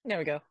 There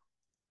we go.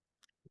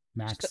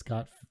 Max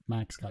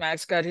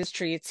got his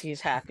treats.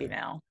 He's happy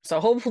now. So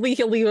hopefully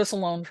he'll leave us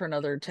alone for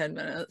another 10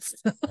 minutes.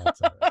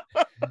 That's all right.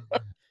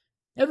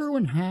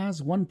 Everyone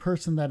has one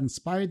person that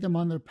inspired them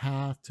on their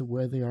path to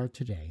where they are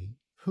today.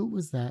 Who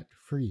was that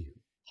for you?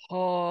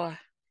 Oh,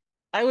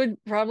 I would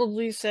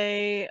probably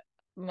say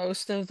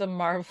most of the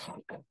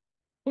Marvel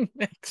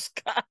comics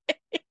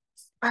guys.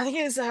 I think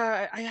it's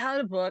I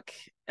had a book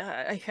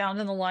I found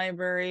in the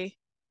library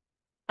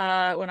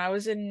when I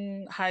was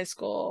in high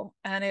school,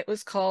 and it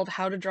was called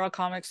How to Draw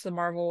Comics the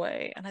Marvel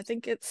Way. And I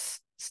think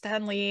it's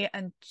Stan Lee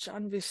and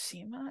John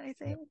Buscema, I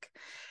think.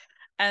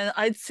 And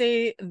I'd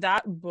say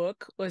that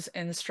book was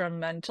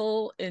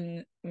instrumental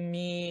in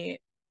me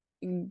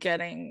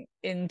getting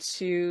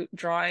into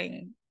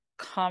drawing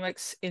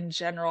comics in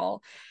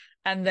general.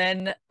 And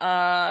then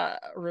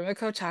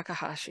Rumiko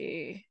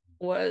Takahashi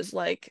was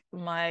like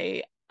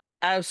my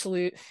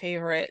absolute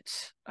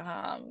favorite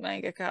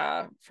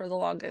mangaka for the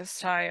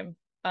longest time.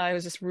 I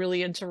was just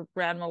really into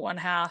Ranma One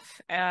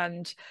Half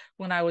and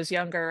when I was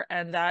younger,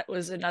 and that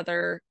was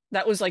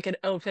like an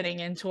opening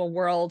into a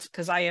world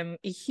because I am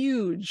a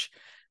huge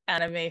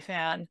anime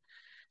fan.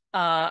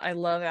 I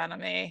love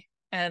anime,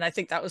 and I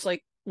think that was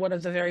like one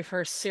of the very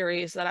first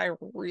series that I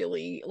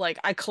really like.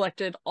 I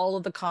collected all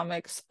of the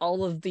comics,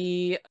 all of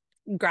the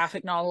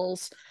graphic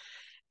novels,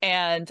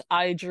 and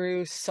I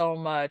drew so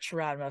much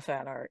Ranma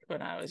fan art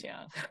when I was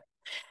young.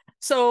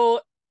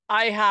 So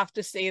I have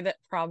to say that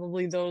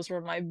probably those were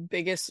my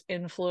biggest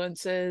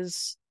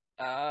influences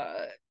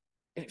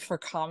for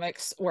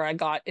comics where I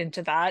got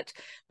into that.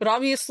 But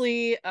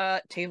obviously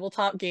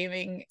tabletop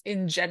gaming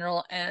in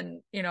general and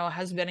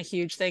has been a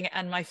huge thing.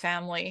 And my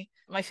family's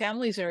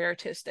very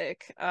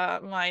artistic.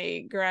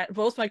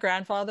 Both my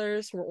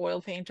grandfathers were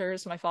oil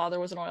painters. My father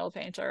was an oil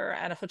painter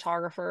and a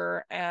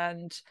photographer,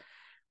 and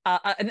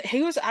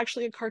he was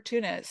actually a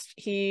cartoonist.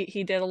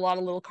 He did a lot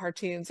of little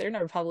cartoons. They're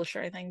never published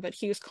or anything, but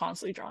he was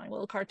constantly drawing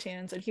little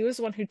cartoons, and he was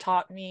the one who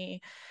taught me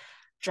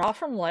draw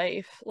from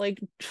life, like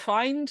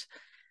find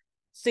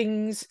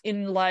things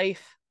in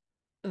life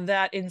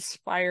that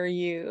inspire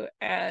you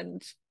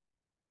and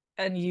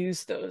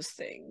use those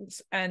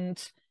things.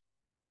 And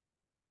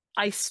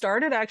I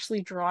started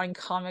actually drawing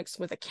comics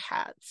with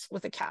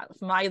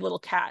my little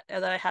cat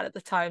that I had at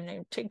the time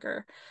named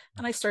Tinker.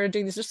 And I started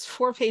doing these just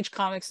 4-page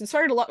comics and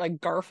started a lot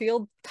like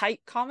Garfield type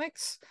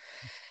comics.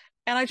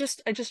 And I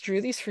just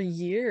drew these for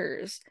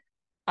years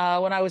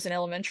when I was in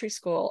elementary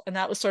school. And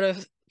that was sort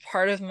of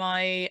part of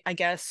my, I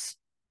guess,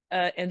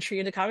 entry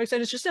into comics.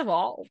 And it's just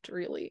evolved,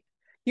 really.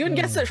 You wouldn't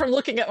guess it from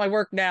looking at my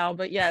work now,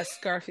 but yes,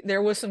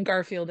 there was some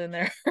Garfield in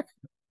there.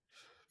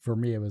 For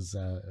me, it was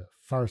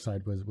Far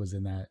Side was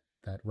in that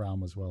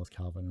realm, as well as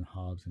Calvin and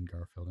Hobbes and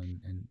Garfield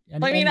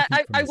and I mean,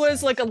 I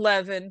was like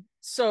 11,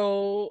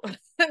 so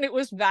and it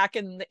was back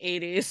in the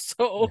 80s,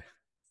 so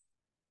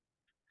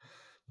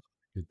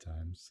good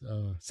times,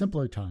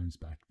 simpler times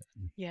back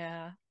then.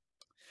 Yeah.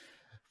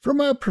 From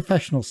a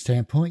professional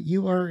standpoint,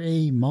 you are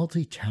a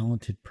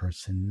multi-talented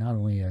person, not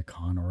only a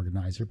con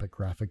organizer, but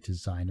graphic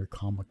designer,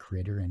 comic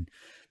creator, and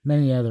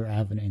many other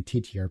avid and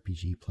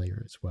TTRPG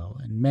player as well,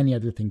 and many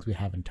other things we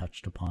haven't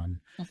touched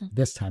upon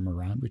this time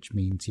around, which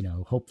means,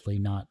 hopefully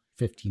not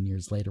 15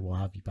 years later, we'll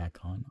have you back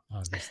on,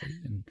 obviously,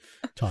 and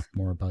talk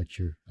more about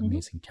your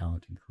amazing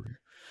talent and career.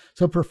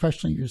 So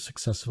professionally, you're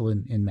successful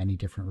in many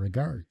different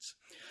regards.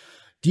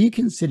 Do you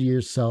consider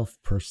yourself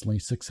personally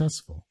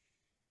successful?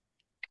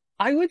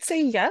 I would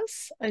say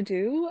yes, I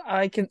do.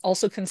 I can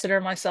also consider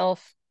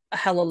myself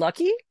hella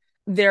lucky.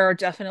 There are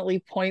definitely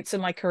points in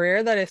my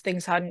career that if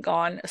things hadn't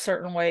gone a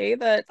certain way,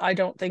 that I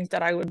don't think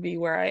that I would be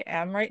where I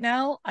am right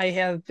now. I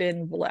have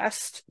been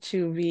blessed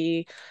to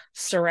be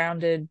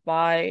surrounded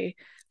by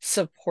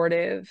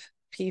supportive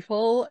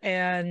people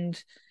and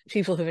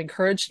people who've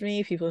encouraged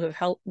me, people who've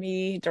helped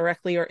me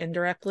directly or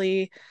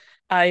indirectly.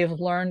 I've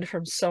learned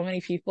from so many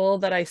people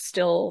that I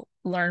still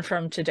learn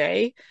from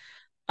today.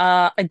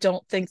 I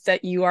don't think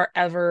that you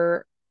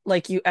ever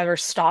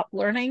stop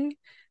learning.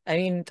 I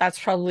mean, that's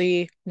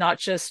probably not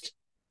just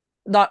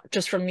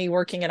from me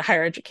working in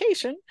higher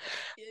education.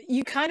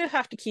 You kind of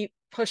have to keep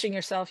pushing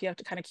yourself. You have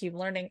to kind of keep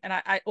learning. And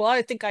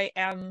I think I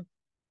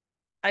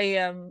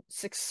am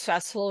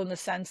successful in the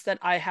sense that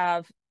I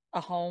have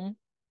a home.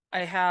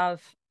 I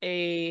have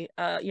I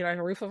have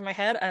a roof over my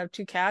head. I have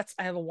 2 cats.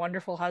 I have a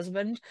wonderful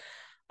husband.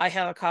 I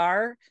have a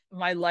car.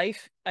 My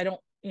life, I don't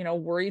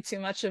worry too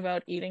much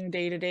about eating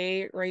day to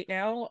day right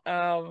now.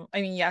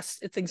 I mean, yes,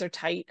 things are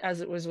tight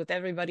as it was with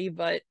everybody,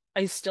 but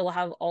I still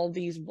have all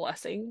these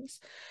blessings.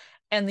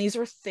 And these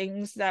were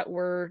things that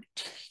were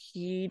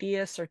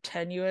tedious or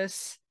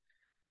tenuous.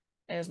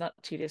 And it's not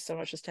tedious so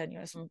much as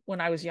tenuous.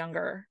 When I was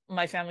younger,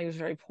 my family was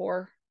very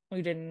poor.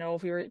 We didn't know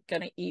if we were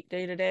going to eat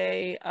day to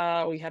day.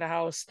 We had a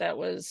house that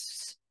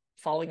was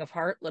falling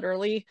apart,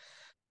 literally.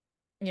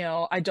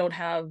 I don't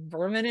have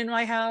vermin in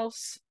my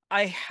house.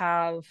 I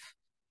have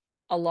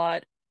a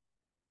lot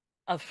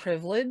of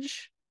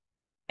privilege,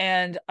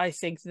 and I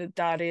think that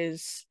that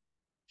is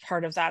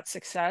part of that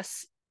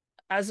success.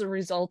 As a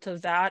result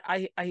of that,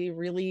 I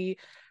really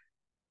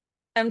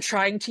am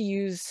trying to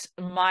use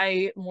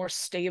my more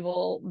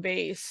stable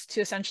base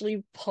to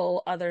essentially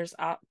pull others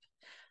up.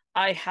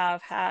 I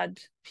have had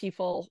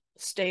people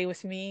stay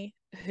with me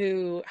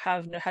who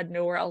have had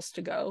nowhere else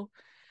to go,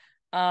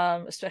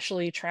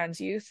 especially trans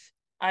youth.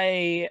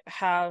 I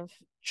have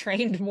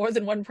trained more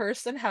than one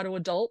person how to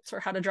adult or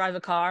how to drive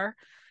a car,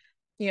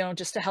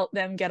 just to help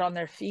them get on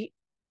their feet,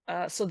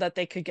 so that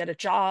they could get a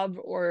job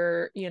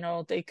or,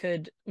 they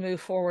could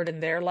move forward in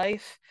their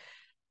life.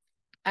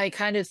 I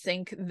kind of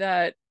think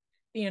that,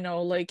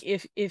 like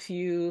if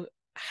you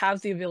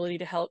have the ability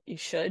to help, you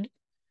should.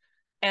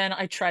 And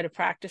I try to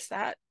practice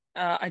that.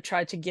 I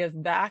try to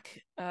give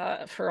back,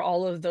 for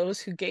all of those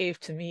who gave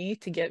to me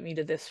to get me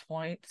to this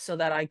point so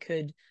that I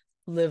could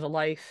live a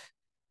life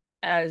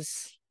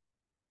as,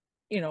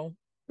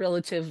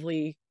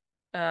 relatively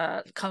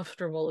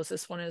comfortable as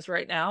this one is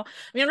right now. I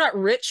mean, I'm not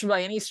rich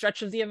by any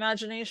stretch of the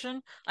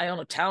imagination. I own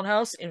a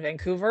townhouse in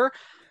Vancouver.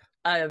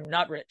 I am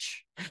not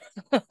rich.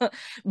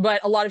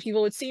 But a lot of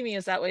people would see me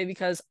as that way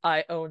because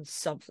I own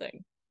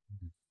something.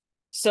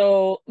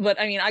 So, but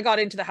I mean, I got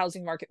into the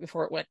housing market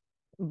before it went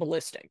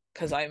ballistic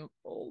because I'm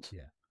old.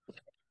 Yeah.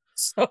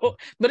 So,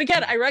 but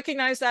again, I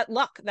recognize that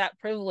luck, that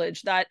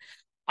privilege, that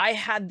I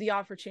had the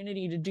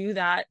opportunity to do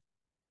that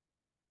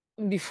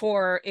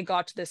before it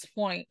got to this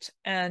point,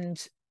 and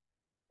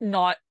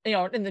not,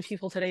 and the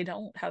people today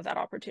don't have that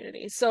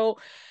opportunity. So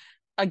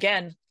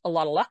again, a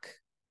lot of luck,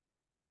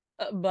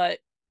 but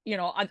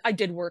I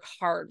did work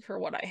hard for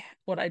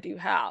what I do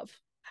have.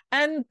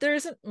 And there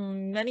isn't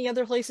many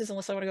other places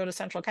unless I want to go to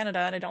central Canada,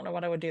 and I don't know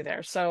what I would do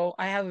there. So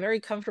I have a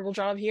very comfortable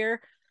job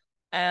here,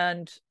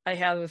 and I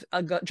have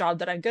a good job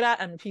that I'm good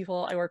at, and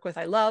people I work with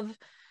I love.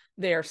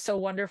 They are so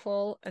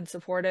wonderful and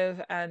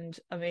supportive and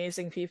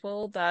amazing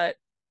people that,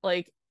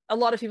 like, a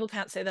lot of people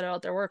can't say that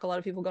about their work. A lot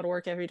of people go to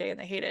work every day and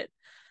they hate it.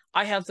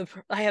 I have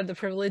the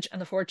privilege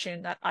and the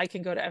fortune that I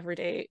can go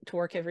to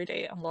work every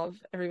day and love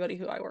everybody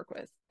who I work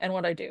with and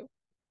what I do.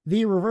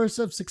 The reverse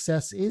of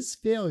success is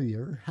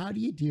failure. How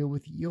do you deal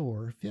with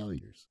your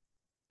failures?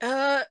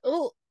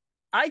 Well,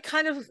 I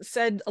kind of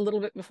said a little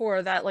bit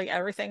before that, like,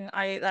 everything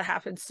that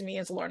happens to me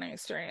is a learning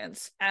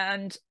experience,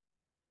 and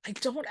I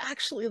don't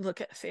actually look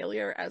at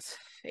failure as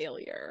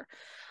failure.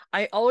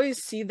 I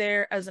always see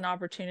there as an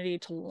opportunity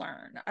to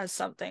learn, as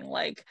something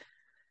like,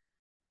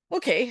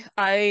 okay,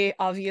 I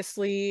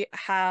obviously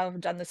have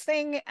done this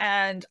thing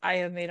and I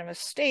have made a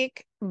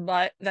mistake,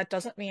 but that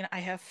doesn't mean I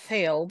have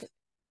failed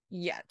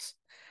yet.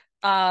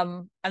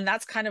 And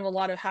that's kind of a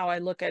lot of how I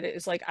look at it,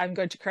 is like, I'm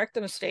going to correct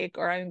the mistake,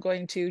 or I'm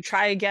going to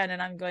try again,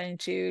 and I'm going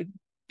to,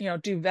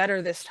 do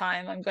better this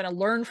time. I'm going to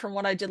learn from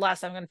what I did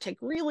last time. I'm going to take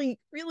really,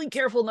 really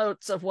careful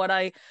notes of what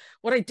I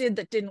did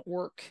that didn't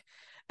work.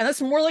 And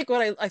that's more like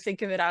what I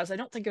think of it as. I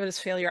don't think of it as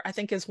failure. I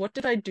think as, what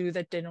did I do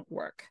that didn't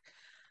work?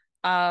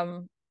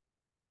 And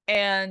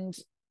I'm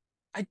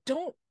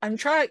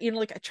trying,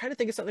 like, I try to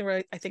think of something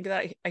where I think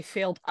that I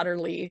failed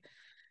utterly.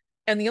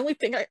 And the only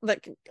thing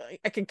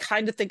I can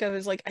kind of think of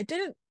is, like, I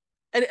didn't,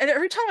 and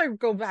every time I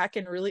go back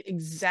and really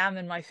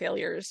examine my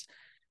failures,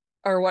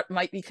 or what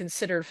might be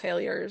considered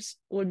failures,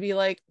 would be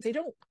like, they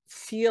don't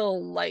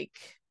feel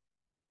like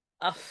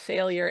a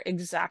failure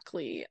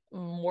exactly.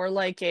 More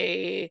like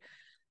I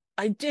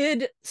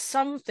did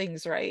some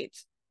things right,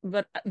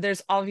 but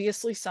there's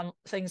obviously some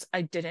things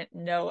I didn't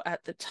know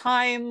at the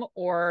time,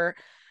 or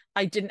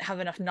I didn't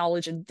have enough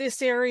knowledge in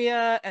this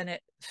area and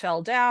it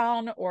fell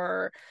down,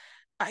 or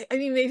I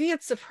mean, maybe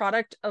it's a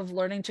product of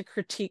learning to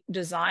critique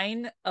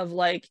design, of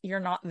like,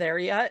 you're not there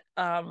yet.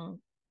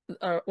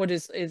 What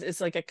is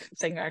like a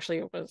thing, actually,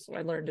 it was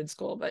I learned in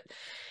school, but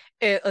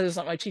it was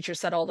what my teacher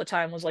said all the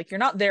time, was like, you're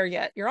not there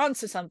yet. You're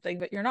onto something,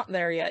 but you're not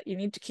there yet. You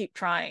need to keep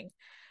trying.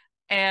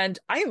 And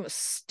I am a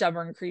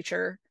stubborn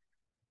creature.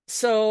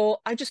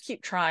 So I just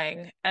keep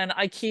trying, and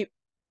I keep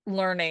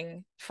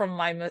learning from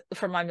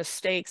my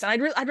mistakes.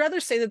 And I'd rather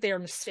say that they are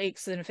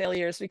mistakes than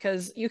failures,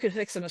 because you could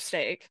fix a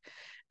mistake.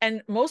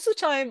 And most of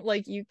the time,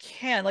 like, you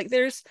can, like,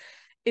 if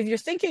you're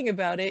thinking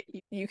about it,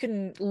 you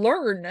can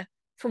learn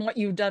from what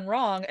you've done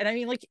wrong. And I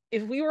mean, like,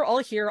 if we were all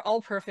here,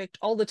 all perfect,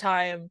 all the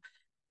time,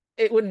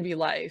 it wouldn't be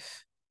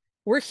life.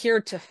 We're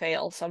here to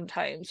fail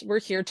sometimes. We're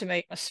here to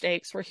make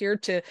mistakes. We're here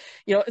to,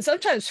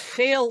 sometimes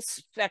fail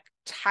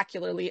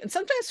spectacularly. And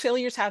sometimes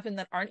failures happen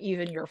that aren't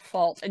even your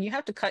fault. And you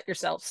have to cut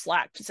yourself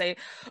slack to say,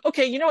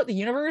 okay, you know what? The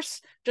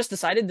universe just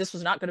decided this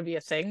was not going to be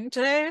a thing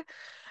today.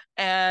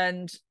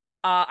 And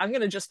I'm going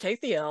to just take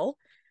the L,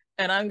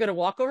 and I'm going to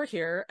walk over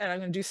here, and I'm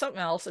going to do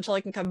something else until I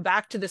can come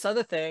back to this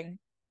other thing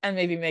and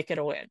maybe make it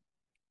a win.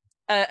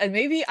 And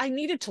maybe I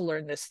needed to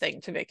learn this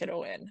thing to make it a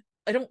win.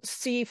 I don't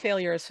see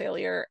failure as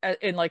failure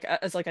in like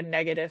as like a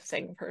negative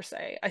thing per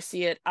se. I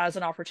see it as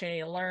an opportunity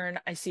to learn.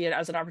 I see it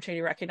as an opportunity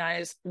to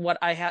recognize what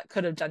I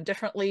could have done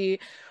differently,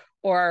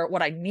 or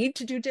what I need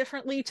to do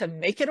differently to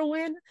make it a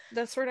win.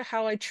 That's sort of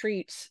how I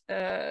treat,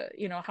 how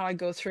I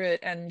go through it.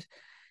 And,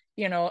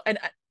 and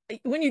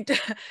when you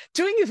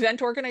doing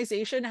event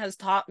organization has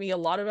taught me a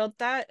lot about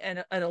that,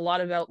 and a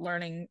lot about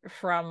learning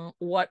from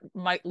what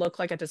might look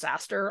like a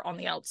disaster on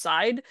the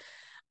outside,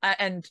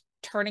 and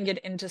turning it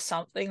into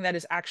something that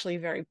is actually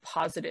very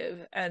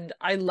positive. And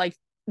I like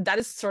that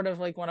is sort of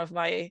like one of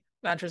my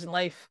mantras in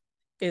life,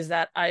 is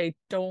that I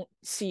don't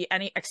see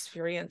any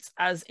experience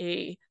as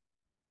a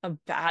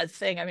bad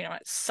thing. I mean, it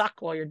might suck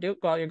while you're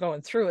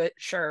going through it,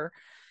 sure,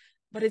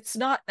 but it's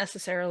not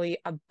necessarily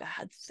a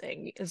bad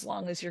thing as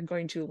long as you're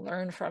going to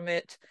learn from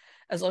it,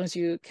 as long as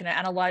you can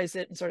analyze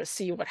it and sort of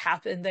see what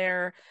happened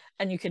there,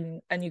 and you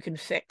can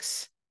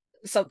fix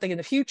something in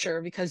the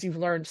future because you've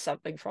learned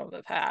something from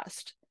the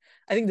past.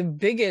 I think the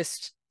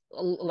biggest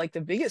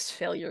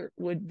failure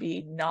would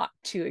be not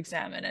to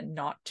examine and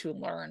not to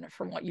learn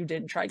from what you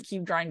did, and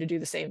keep trying to do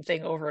the same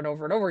thing over and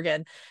over and over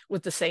again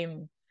with the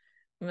same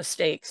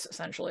mistakes,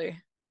 essentially.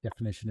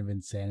 Definition of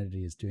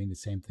insanity is doing the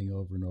same thing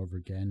over and over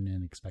again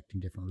and expecting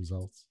different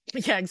results.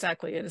 Yeah,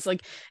 exactly. And it's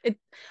like it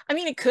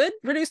could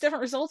produce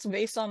different results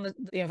based on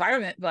the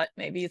environment, but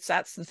maybe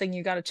that's the thing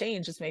you got to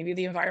change. Is maybe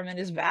the environment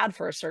is bad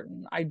for a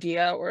certain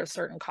idea or a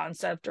certain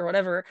concept or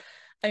whatever.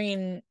 I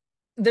mean,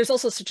 there's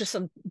also just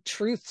some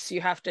truths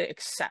you have to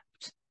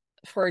accept.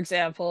 For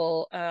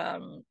example,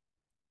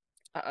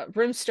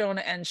 Brimstone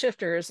and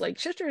Shifters, like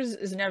Shifters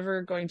is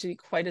never going to be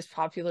quite as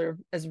popular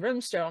as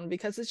Brimstone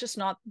because it's just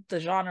not the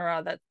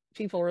genre that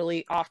people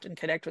really often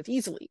connect with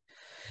easily.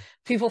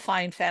 People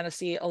find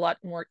fantasy a lot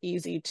more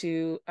easy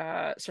to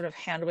sort of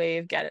hand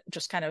wave, get it,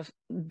 just kind of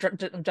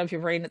dump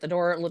your brain at the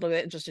door a little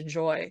bit and just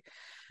enjoy.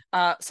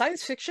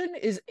 Science fiction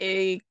is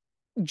a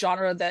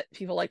genre that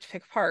people like to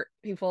pick apart.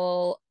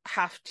 People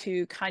have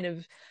to kind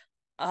of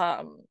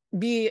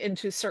be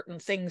into certain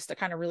things to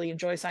kind of really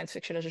enjoy science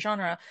fiction as a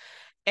genre,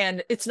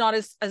 and it's not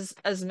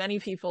as many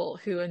people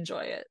who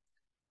enjoy it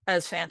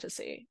as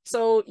fantasy.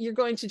 So you're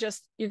going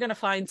to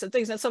find some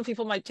things, and some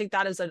people might take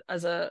that as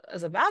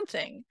a bad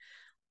thing.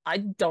 I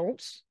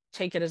don't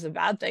take it as a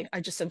bad thing.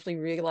 I just simply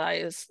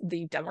realize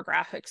the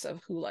demographics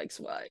of who likes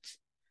what.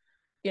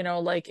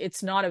 Like,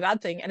 it's not a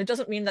bad thing, and it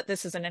doesn't mean that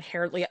this is an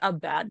inherently a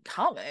bad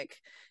comic.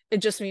 It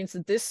just means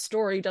that this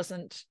story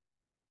doesn't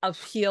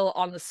appeal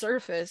on the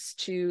surface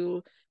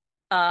to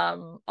a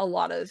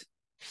lot of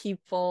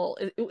people.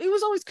 It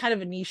was always kind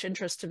of a niche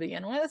interest to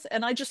begin with,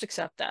 and I just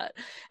accept that.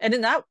 And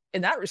in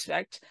that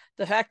respect,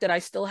 the fact that I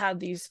still have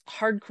these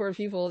hardcore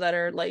people that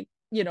are like,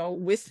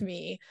 with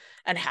me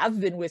and have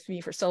been with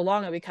me for so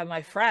long and become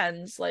my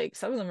friends, like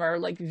some of them are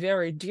like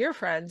very dear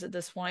friends at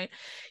this point.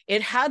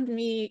 It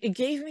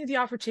gave me the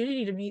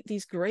opportunity to meet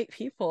these great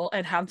people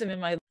and have them in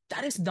my.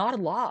 That is not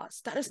a loss.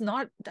 That is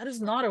not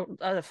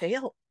a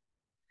fail.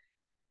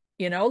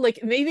 Like,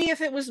 maybe if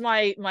it was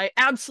my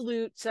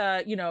absolute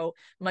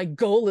my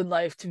goal in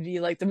life to be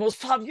like the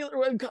most popular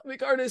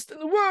webcomic artist in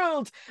the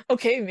world,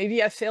 okay,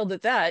 maybe I failed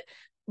at that.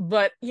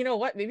 But you know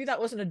what, maybe that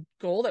wasn't a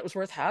goal that was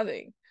worth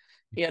having.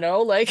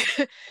 Like,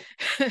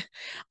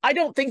 I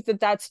don't think that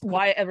that's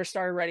why I ever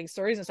started writing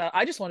stories and stuff.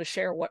 I just want to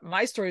share what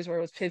my stories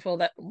were with people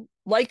that,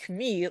 like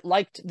me,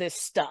 liked this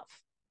stuff.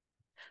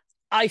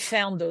 I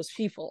found those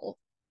people,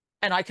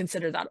 and I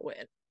consider that a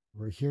win.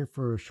 We're here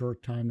for a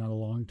short time, not a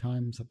long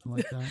time, something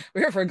like that.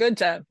 We're here for a good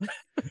time.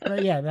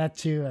 But yeah, that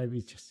too. I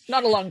mean, just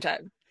not a long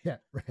time. Yeah,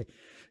 right.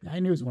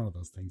 I knew it was one of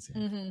those things.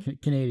 Yeah. Mm-hmm.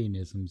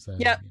 Canadianisms.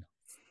 Yeah.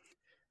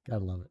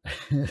 Gotta love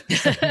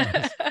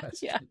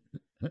it. Yeah.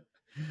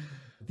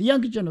 The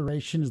younger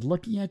generation is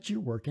looking at your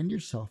work and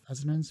yourself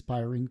as an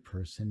inspiring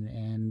person,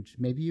 and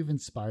maybe you've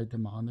inspired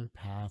them on their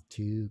path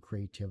to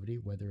creativity,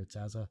 whether it's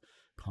as a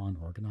con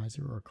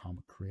organizer or a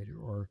comic creator,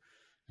 or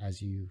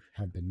as you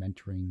have been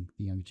mentoring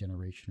the young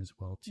generation as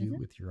well too,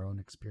 with your own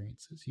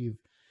experiences. You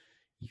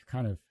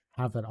kind of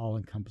have that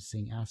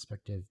all-encompassing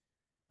aspect of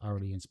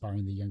already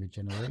inspiring the younger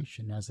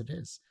generation as it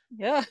is.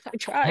 Yeah, I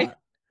try.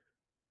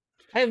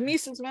 I have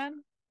nieces,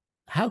 man.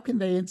 How can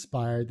they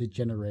inspire the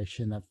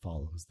generation that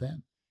follows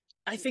them?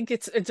 I think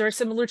it's very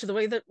similar to the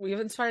way that we've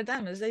inspired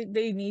them. Is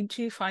they need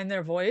to find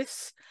their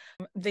voice.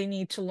 They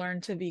need to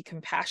learn to be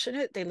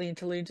compassionate. They need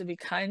to learn to be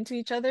kind to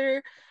each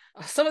other.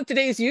 Some of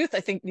today's youth, I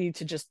think, need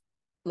to just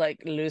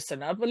like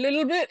loosen up a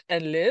little bit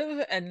and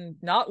live and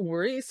not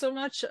worry so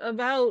much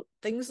about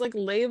things like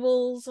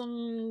labels,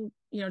 and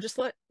just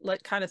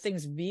let kind of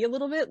things be a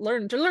little bit.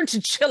 Learn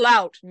to chill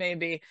out,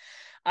 maybe,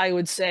 I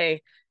would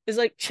say, is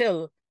like,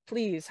 chill,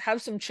 please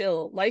have some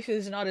chill. Life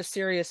is not as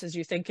serious as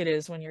you think it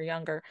is when you're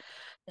younger.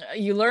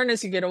 You learn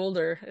as you get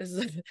older.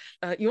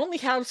 You only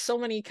have so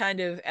many kind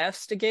of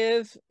F's to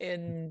give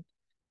in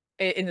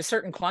a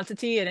certain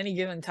quantity at any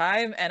given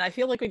time, and I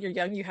feel like when you're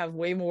young you have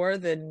way more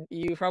than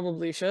you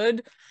probably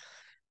should,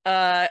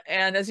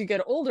 and as you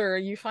get older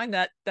you find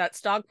that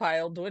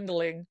stockpile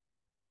dwindling,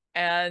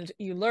 and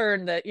you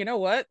learn that, you know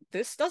what,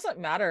 this doesn't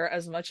matter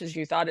as much as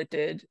you thought it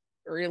did,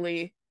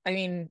 really. I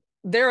mean,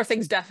 there are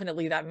things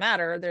definitely that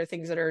matter, there are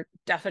things that are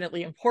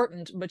definitely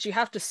important, but you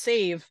have to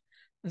save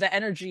the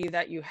energy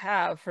that you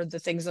have for the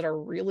things that are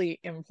really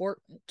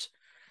important.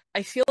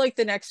 I feel like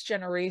the next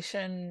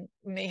generation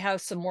may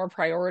have some more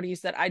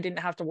priorities that I didn't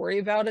have to worry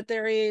about at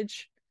their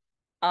age.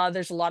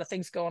 There's a lot of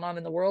things going on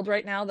in the world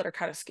right now that are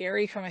kind of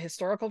scary from a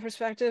historical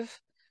perspective.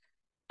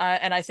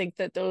 And I think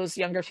that those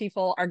younger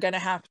people are going to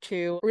have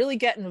to really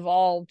get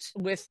involved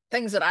with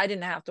things that I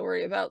didn't have to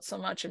worry about so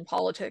much in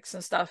politics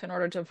and stuff in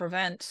order to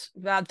prevent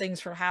bad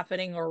things from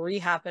happening or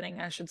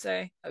re-happening, I should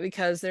say,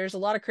 because there's a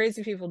lot of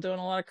crazy people doing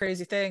a lot of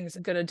crazy things.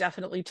 It's going to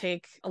definitely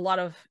take a lot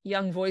of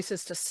young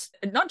voices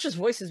to, not just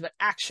voices, but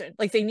action.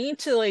 Like they need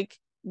to like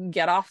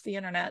get off the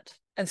internet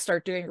and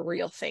start doing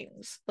real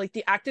things. Like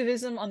the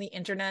activism on the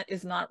internet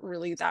is not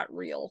really that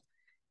real.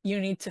 You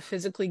need to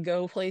physically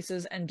go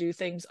places and do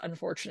things,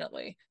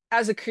 unfortunately.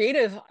 As a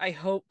creative, I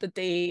hope that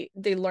they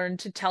learn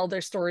to tell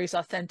their stories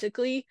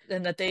authentically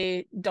and that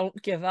they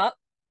don't give up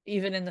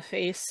even in the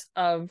face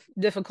of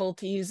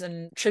difficulties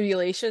and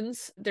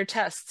tribulations. They're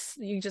tests.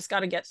 You just got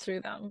to get through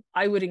them.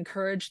 I would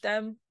encourage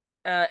them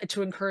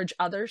to encourage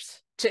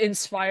others, to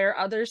inspire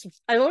others.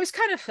 I've always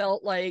kind of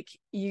felt like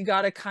you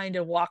got to kind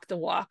of walk the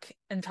walk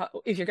and talk,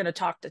 if you're going to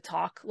talk the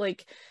talk.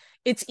 Like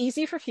it's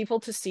easy for people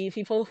to see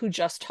people who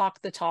just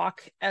talk the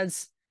talk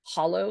as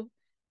hollow.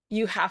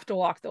 You have to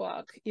walk the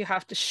walk. You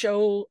have to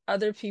show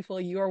other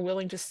people you are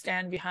willing to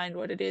stand behind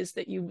what it is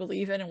that you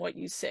believe in and what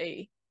you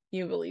say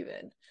you believe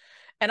in.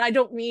 And I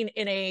don't mean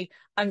in a,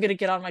 I'm going to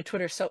get on my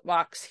Twitter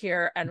soapbox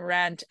here and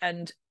rant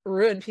and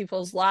ruin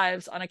people's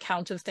lives on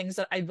account of things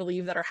that I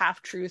believe that are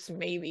half truths,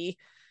 maybe,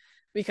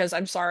 because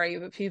I'm sorry,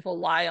 but people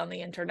lie on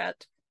the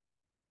internet.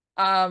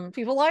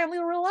 People lie in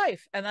real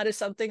life. And that is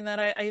something that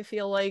I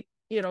feel like,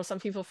 you know, some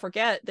people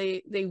forget.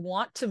 They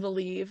want to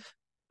believe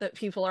that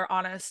people are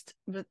honest,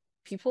 but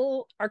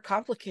people are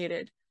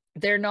complicated.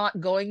 They're not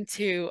going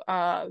to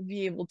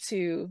be able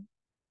to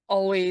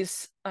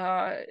always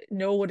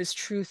know what is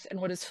truth and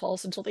what is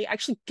false until they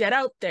actually get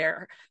out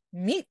there,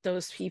 meet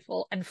those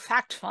people, and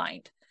fact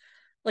find.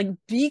 Like,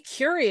 be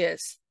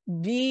curious,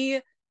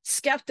 be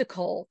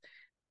skeptical.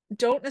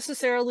 Don't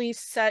necessarily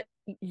set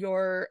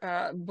your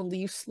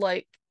beliefs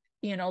like,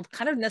 you know,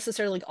 kind of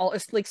necessarily all,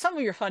 it's like some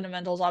of your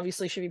fundamentals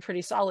obviously should be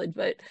pretty solid,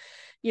 but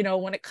you know,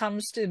 when it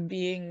comes to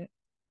being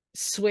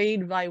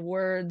swayed by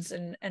words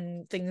and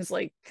things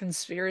like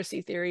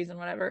conspiracy theories and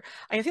whatever,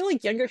 I feel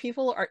like younger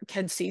people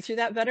can see through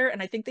that better,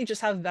 and I think they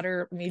just have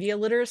better media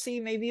literacy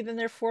maybe than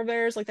their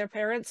forebears, like their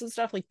parents and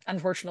stuff. Like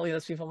unfortunately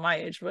those people my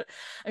age, but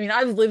I mean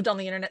I've lived on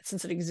the internet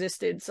since it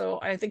existed, so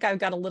I think I've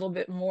got a little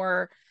bit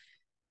more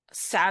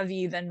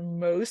savvy than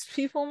most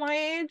people my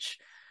age.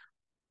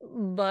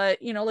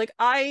 But you know, like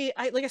I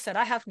like I said,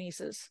 I have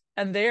nieces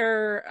and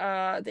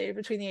they're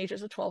between the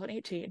ages of 12 and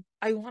 18.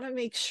 I want to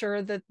make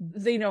sure that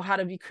they know how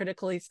to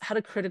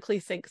critically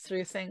think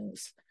through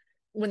things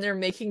when they're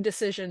making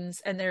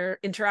decisions and they're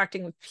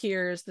interacting with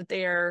peers, that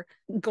they are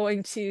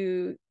going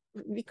to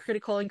be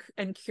critical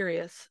and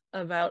curious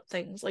about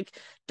things. Like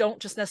don't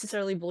just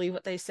necessarily believe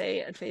what they say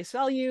at face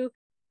value.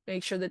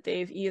 Make sure that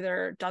they've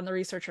either done the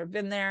research or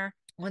been there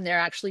when they're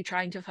actually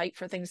trying to fight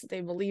for things that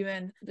they believe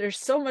in. There's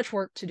so much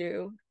work to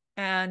do,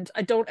 and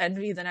I don't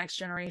envy the next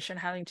generation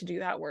having to do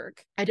that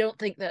work. I don't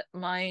think that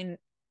mine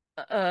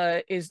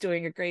is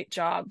doing a great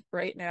job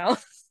right now.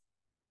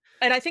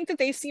 And I think that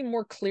they see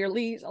more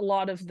clearly a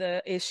lot of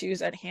the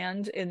issues at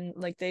hand in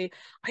like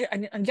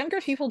and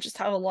younger people just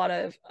have a lot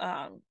of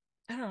I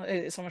don't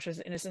know so much as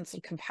innocence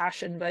and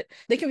compassion, but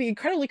they can be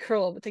incredibly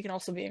cruel, but they can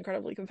also be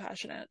incredibly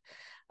compassionate,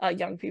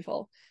 young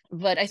people.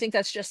 But I think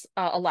that's just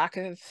a lack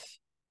of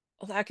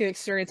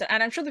experience.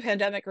 And I'm sure the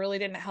pandemic really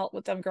didn't help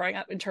with them growing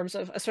up in terms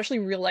of especially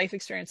real life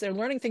experience. They're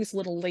learning things a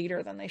little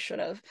later than they should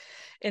have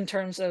in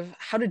terms of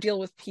how to deal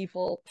with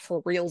people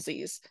for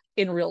realsies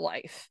in real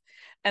life.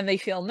 And they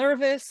feel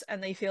nervous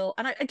and they feel,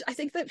 and I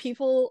think that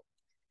people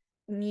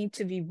need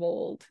to be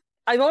bold.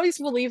 I've always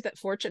believed that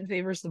fortune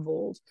favors the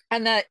bold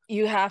and that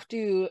you have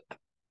to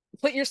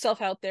put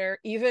yourself out there,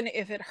 even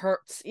if it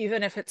hurts,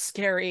 even if it's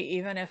scary,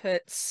 even if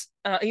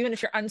even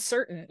if you're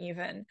uncertain.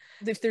 Even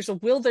if there's a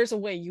will, there's a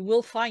way. You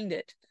will find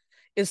it,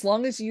 as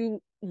long as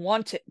you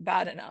want it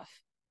bad enough.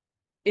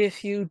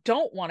 If you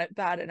don't want it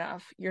bad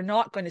enough, you're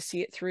not going to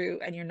see it through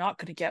and you're not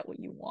going to get what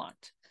you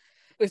want.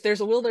 If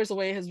there's a will, there's a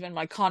way has been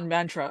my con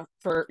mantra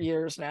for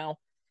years now.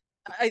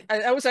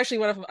 I was actually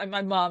one of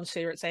my mom's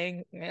favorite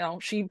saying. You know,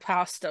 she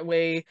passed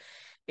away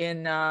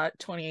in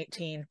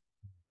 2018.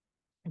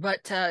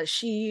 But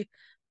she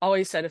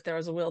always said if there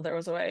was a will, there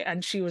was a way.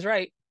 And she was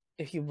right.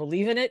 If you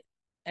believe in it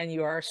and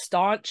you are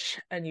staunch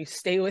and you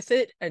stay with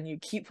it and you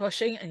keep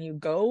pushing and you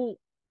go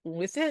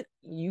with it,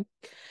 you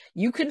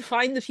can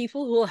find the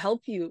people who will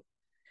help you.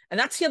 And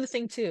that's the other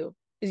thing too,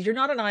 is you're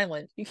not an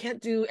island. You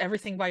can't do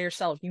everything by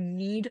yourself. You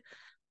need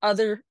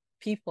other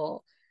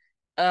people.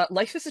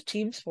 Life is a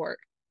team sport.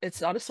 It's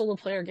not a solo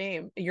player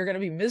game. You're going to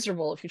be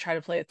miserable if you try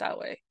to play it that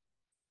way.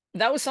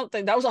 That was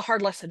a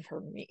hard lesson for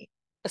me,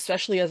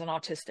 especially as an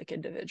autistic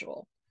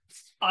individual.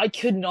 I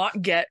could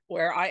not get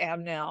where I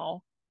am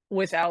now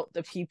without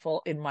the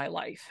people in my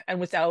life and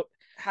without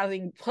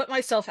having put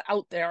myself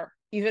out there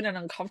even in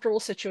uncomfortable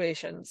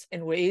situations,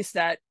 in ways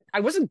that I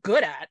wasn't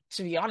good at,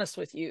 to be honest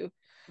with you,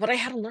 but I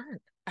had to learn.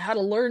 I had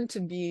to learn to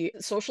be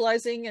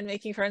socializing and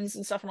making friends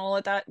and stuff and all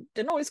of that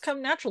didn't always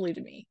come naturally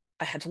to me.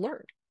 I had to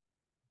learn.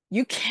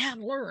 You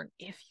can learn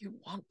if you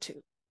want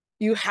to.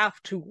 You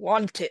have to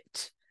want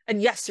it.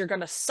 And yes, you're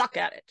going to suck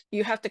at it.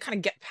 You have to kind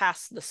of get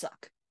past the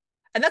suck.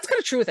 And that's kind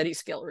of true with any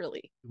skill,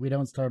 really. We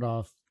don't start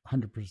off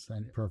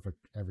 100% perfect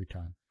every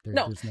time.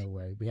 No, there's no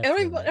way. We have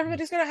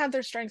everybody's going to have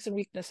their strengths and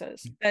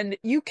weaknesses. And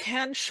you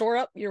can shore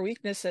up your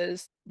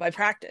weaknesses by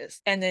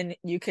practice. And then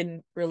you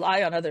can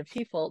rely on other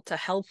people to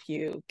help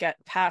you get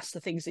past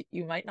the things that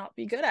you might not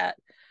be good at.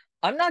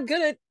 I'm not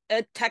good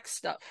at tech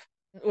stuff.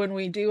 When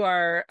we do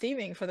our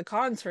theming for the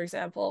cons, for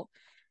example,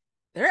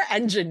 there are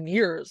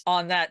engineers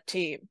on that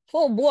team,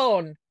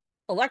 full-blown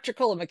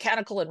electrical and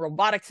mechanical and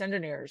robotics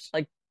engineers,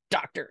 like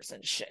doctors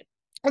and shit.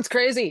 It's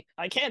crazy.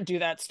 I can't do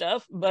that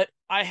stuff, but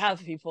I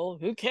have people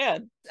who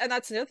can. And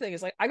that's the other thing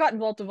is like I got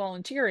involved in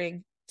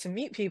volunteering to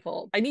meet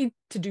people. I need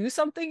to do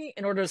something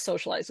in order to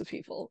socialize with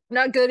people. I'm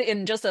not good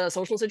in just a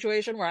social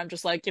situation where I'm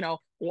just like,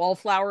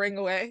 wallflowering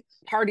away.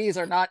 Parties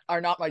are not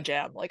my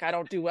jam. Like I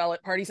don't do well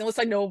at parties unless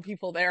I know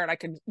people there and I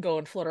can go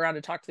and float around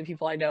and talk to the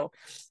people I know.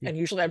 Yeah. And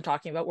usually I'm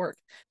talking about work.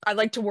 I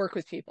like to work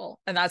with people,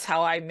 and that's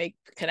how I make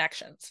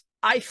connections.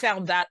 I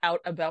found that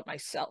out about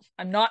myself.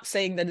 I'm not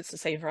saying that it's the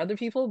same for other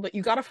people, but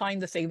you got to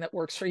find the thing that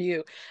works for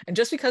you. And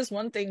just because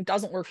one thing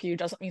doesn't work for you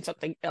doesn't mean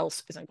something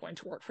else isn't going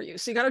to work for you.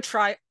 So you got to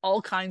try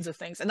all kinds of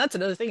things. And that's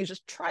another thing is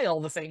just try all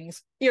the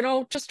things,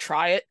 just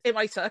try it. It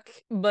might suck,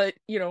 but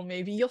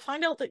maybe you'll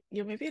find out that,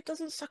 maybe it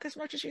doesn't suck as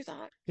much as you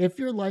thought. If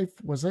your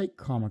life was a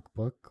comic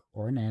book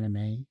or an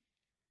anime,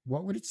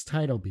 what would its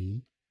title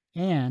be?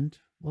 And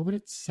what would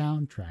its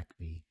soundtrack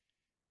be?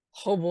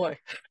 Oh boy.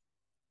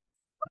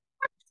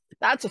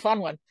 That's a fun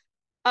one.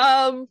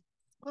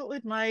 What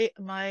would I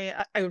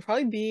would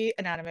probably be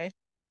an anime,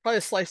 probably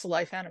a slice of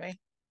life anime.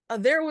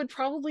 There would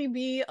probably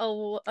be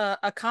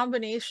a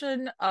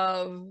combination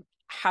of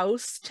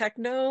house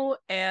techno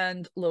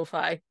and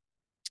lo-fi,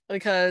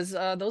 because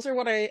those are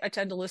what I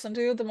tend to listen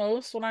to the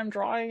most when I'm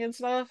drawing and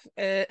stuff.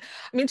 To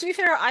be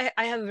fair, I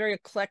have a very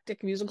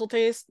eclectic musical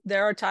taste.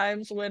 There are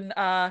times when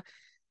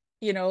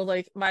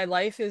like my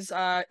life is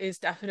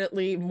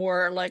definitely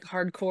more like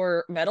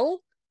hardcore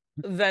metal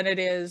than it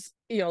is,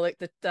 like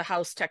the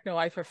house techno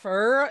I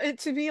prefer it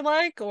to be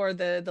like, or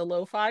the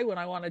lo-fi when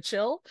I want to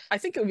chill. I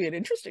think it would be an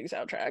interesting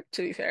soundtrack,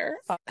 to be fair.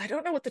 I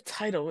don't know what the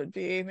title would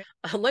be.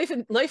 Life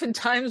and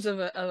Times of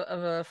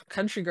a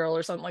Country Girl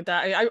or something like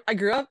that. I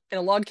grew up in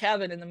a log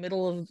cabin in the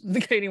middle of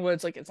the Canadian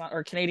woods, like it's not,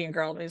 or Canadian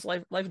Girl. It's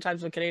Life and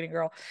Times of a Canadian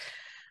Girl.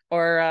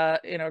 Or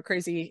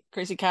crazy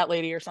cat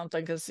lady or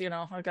something, because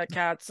I've got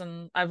cats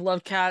and I've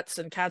loved cats,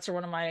 and cats are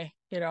one of my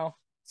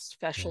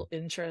special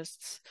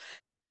interests.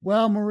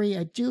 Well, Marie,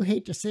 I do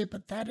hate to say it,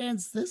 but that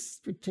ends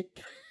this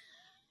particular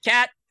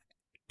cat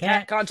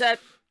content.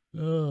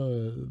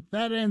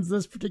 That ends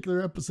this particular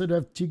episode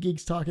of Two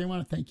Geeks Talking. I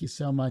want to thank you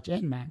so much,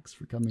 and Max,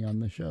 for coming on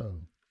the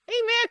show. Hey,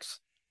 Max.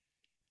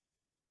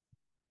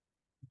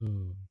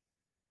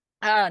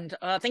 And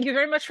thank you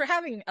very much for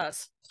having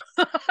us.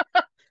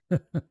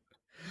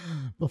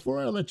 Before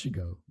I let you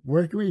go,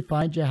 where can we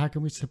find you? How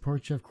can we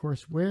support you? Of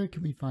course, where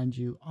can we find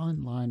you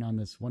online on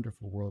this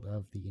wonderful world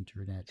of the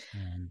internet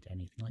and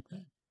anything like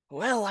that?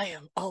 Well, I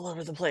am all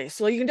over the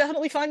place. Well, you can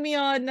definitely find me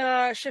on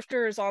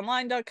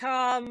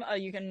shiftersonline.com.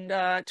 You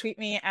can tweet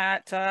me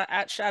at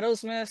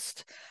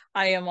Shadowsmyst.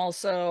 I am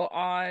also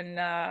on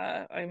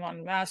I'm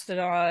on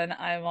Mastodon.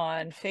 I'm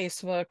on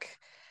Facebook.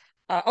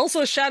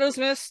 Also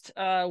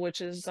Shadowsmyst, which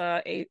is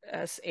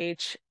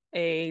SHADOWSMYST.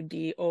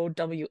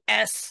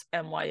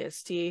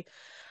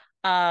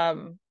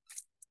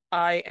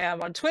 I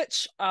am on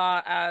Twitch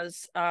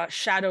as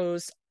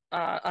Shadows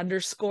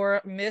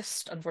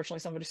 _mist. Unfortunately,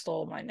 somebody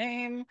stole my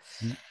name.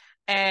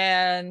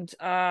 And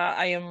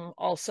I am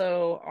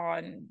also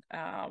on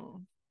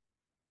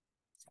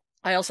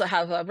I also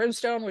have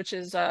Brymstone, which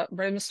is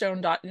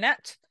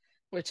brimstone.net,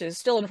 which is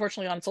still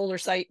unfortunately on its older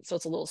site, so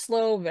it's a little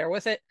slow, bear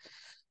with it.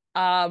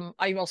 I'm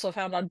also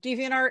found on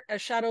DeviantArt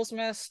as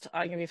Shadowsmyst.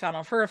 I can be found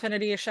on Fur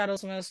Affinity as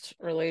Shadowsmyst.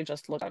 Really,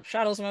 just look up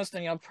Shadowsmyst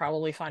and you'll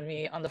probably find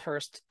me on the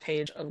first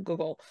page of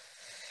Google.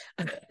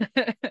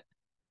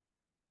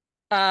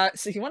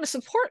 So if you want to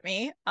support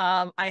me,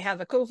 I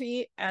have a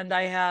Ko-fi and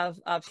I have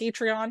a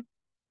Patreon.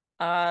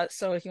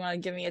 So if you want to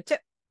give me a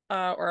tip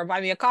or buy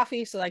me a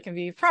coffee so that I can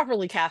be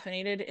properly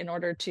caffeinated in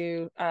order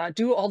to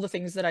do all the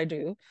things that I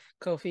do,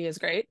 Ko-fi is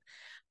great.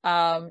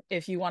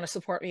 If you want to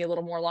support me a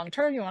little more long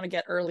term, you want to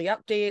get early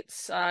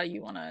updates,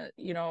 you want to,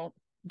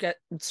 get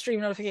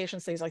stream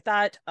notifications, things like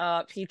that,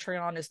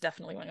 Patreon is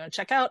definitely what you want to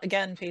check out.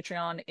 Again,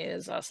 Patreon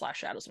is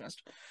 /Shadowsmyst.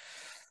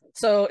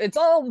 So it's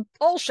all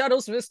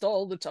Shadowsmyst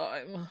all the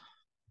time.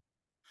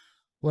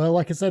 Well,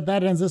 like I said,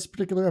 that ends this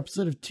particular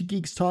episode of Two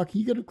Geeks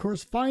Talking. You can, of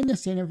course, find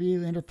this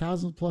interview and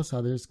 1,000 plus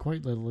others,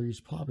 quite literally.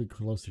 It's probably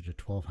closer to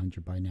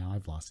 1,200 by now.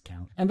 I've lost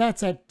count. And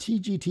that's at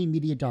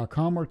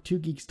tgtmedia.com or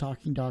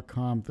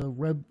twogeekstalking.com. The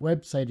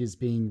website is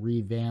being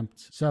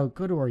revamped. So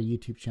go to our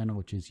YouTube channel,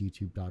 which is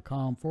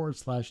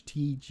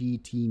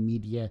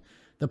youtube.com/TGTmedia.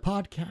 The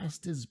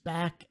podcast is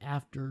back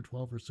after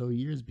 12 or so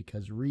years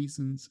because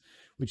reasons,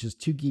 which is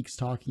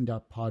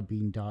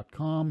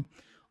twogeekstalking.podbean.com.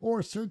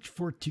 Or search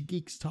for Two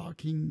Geeks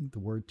Talking, the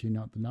word two,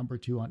 not the number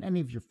two, on any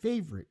of your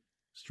favorite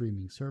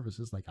streaming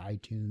services like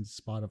iTunes,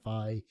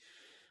 Spotify,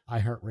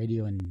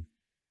 iHeartRadio, and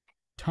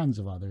tons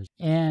of others.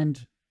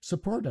 And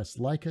support us,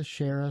 like us,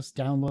 share us,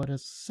 download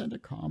us, send a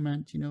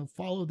comment,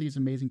 follow these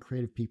amazing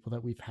creative people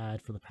that we've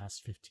had for the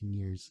past 15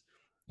 years.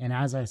 And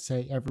as I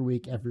say every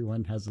week,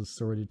 everyone has a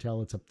story to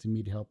tell. It's up to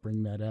me to help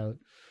bring that out.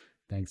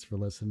 Thanks for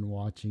listening and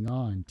watching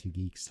on Two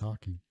Geeks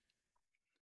Talking.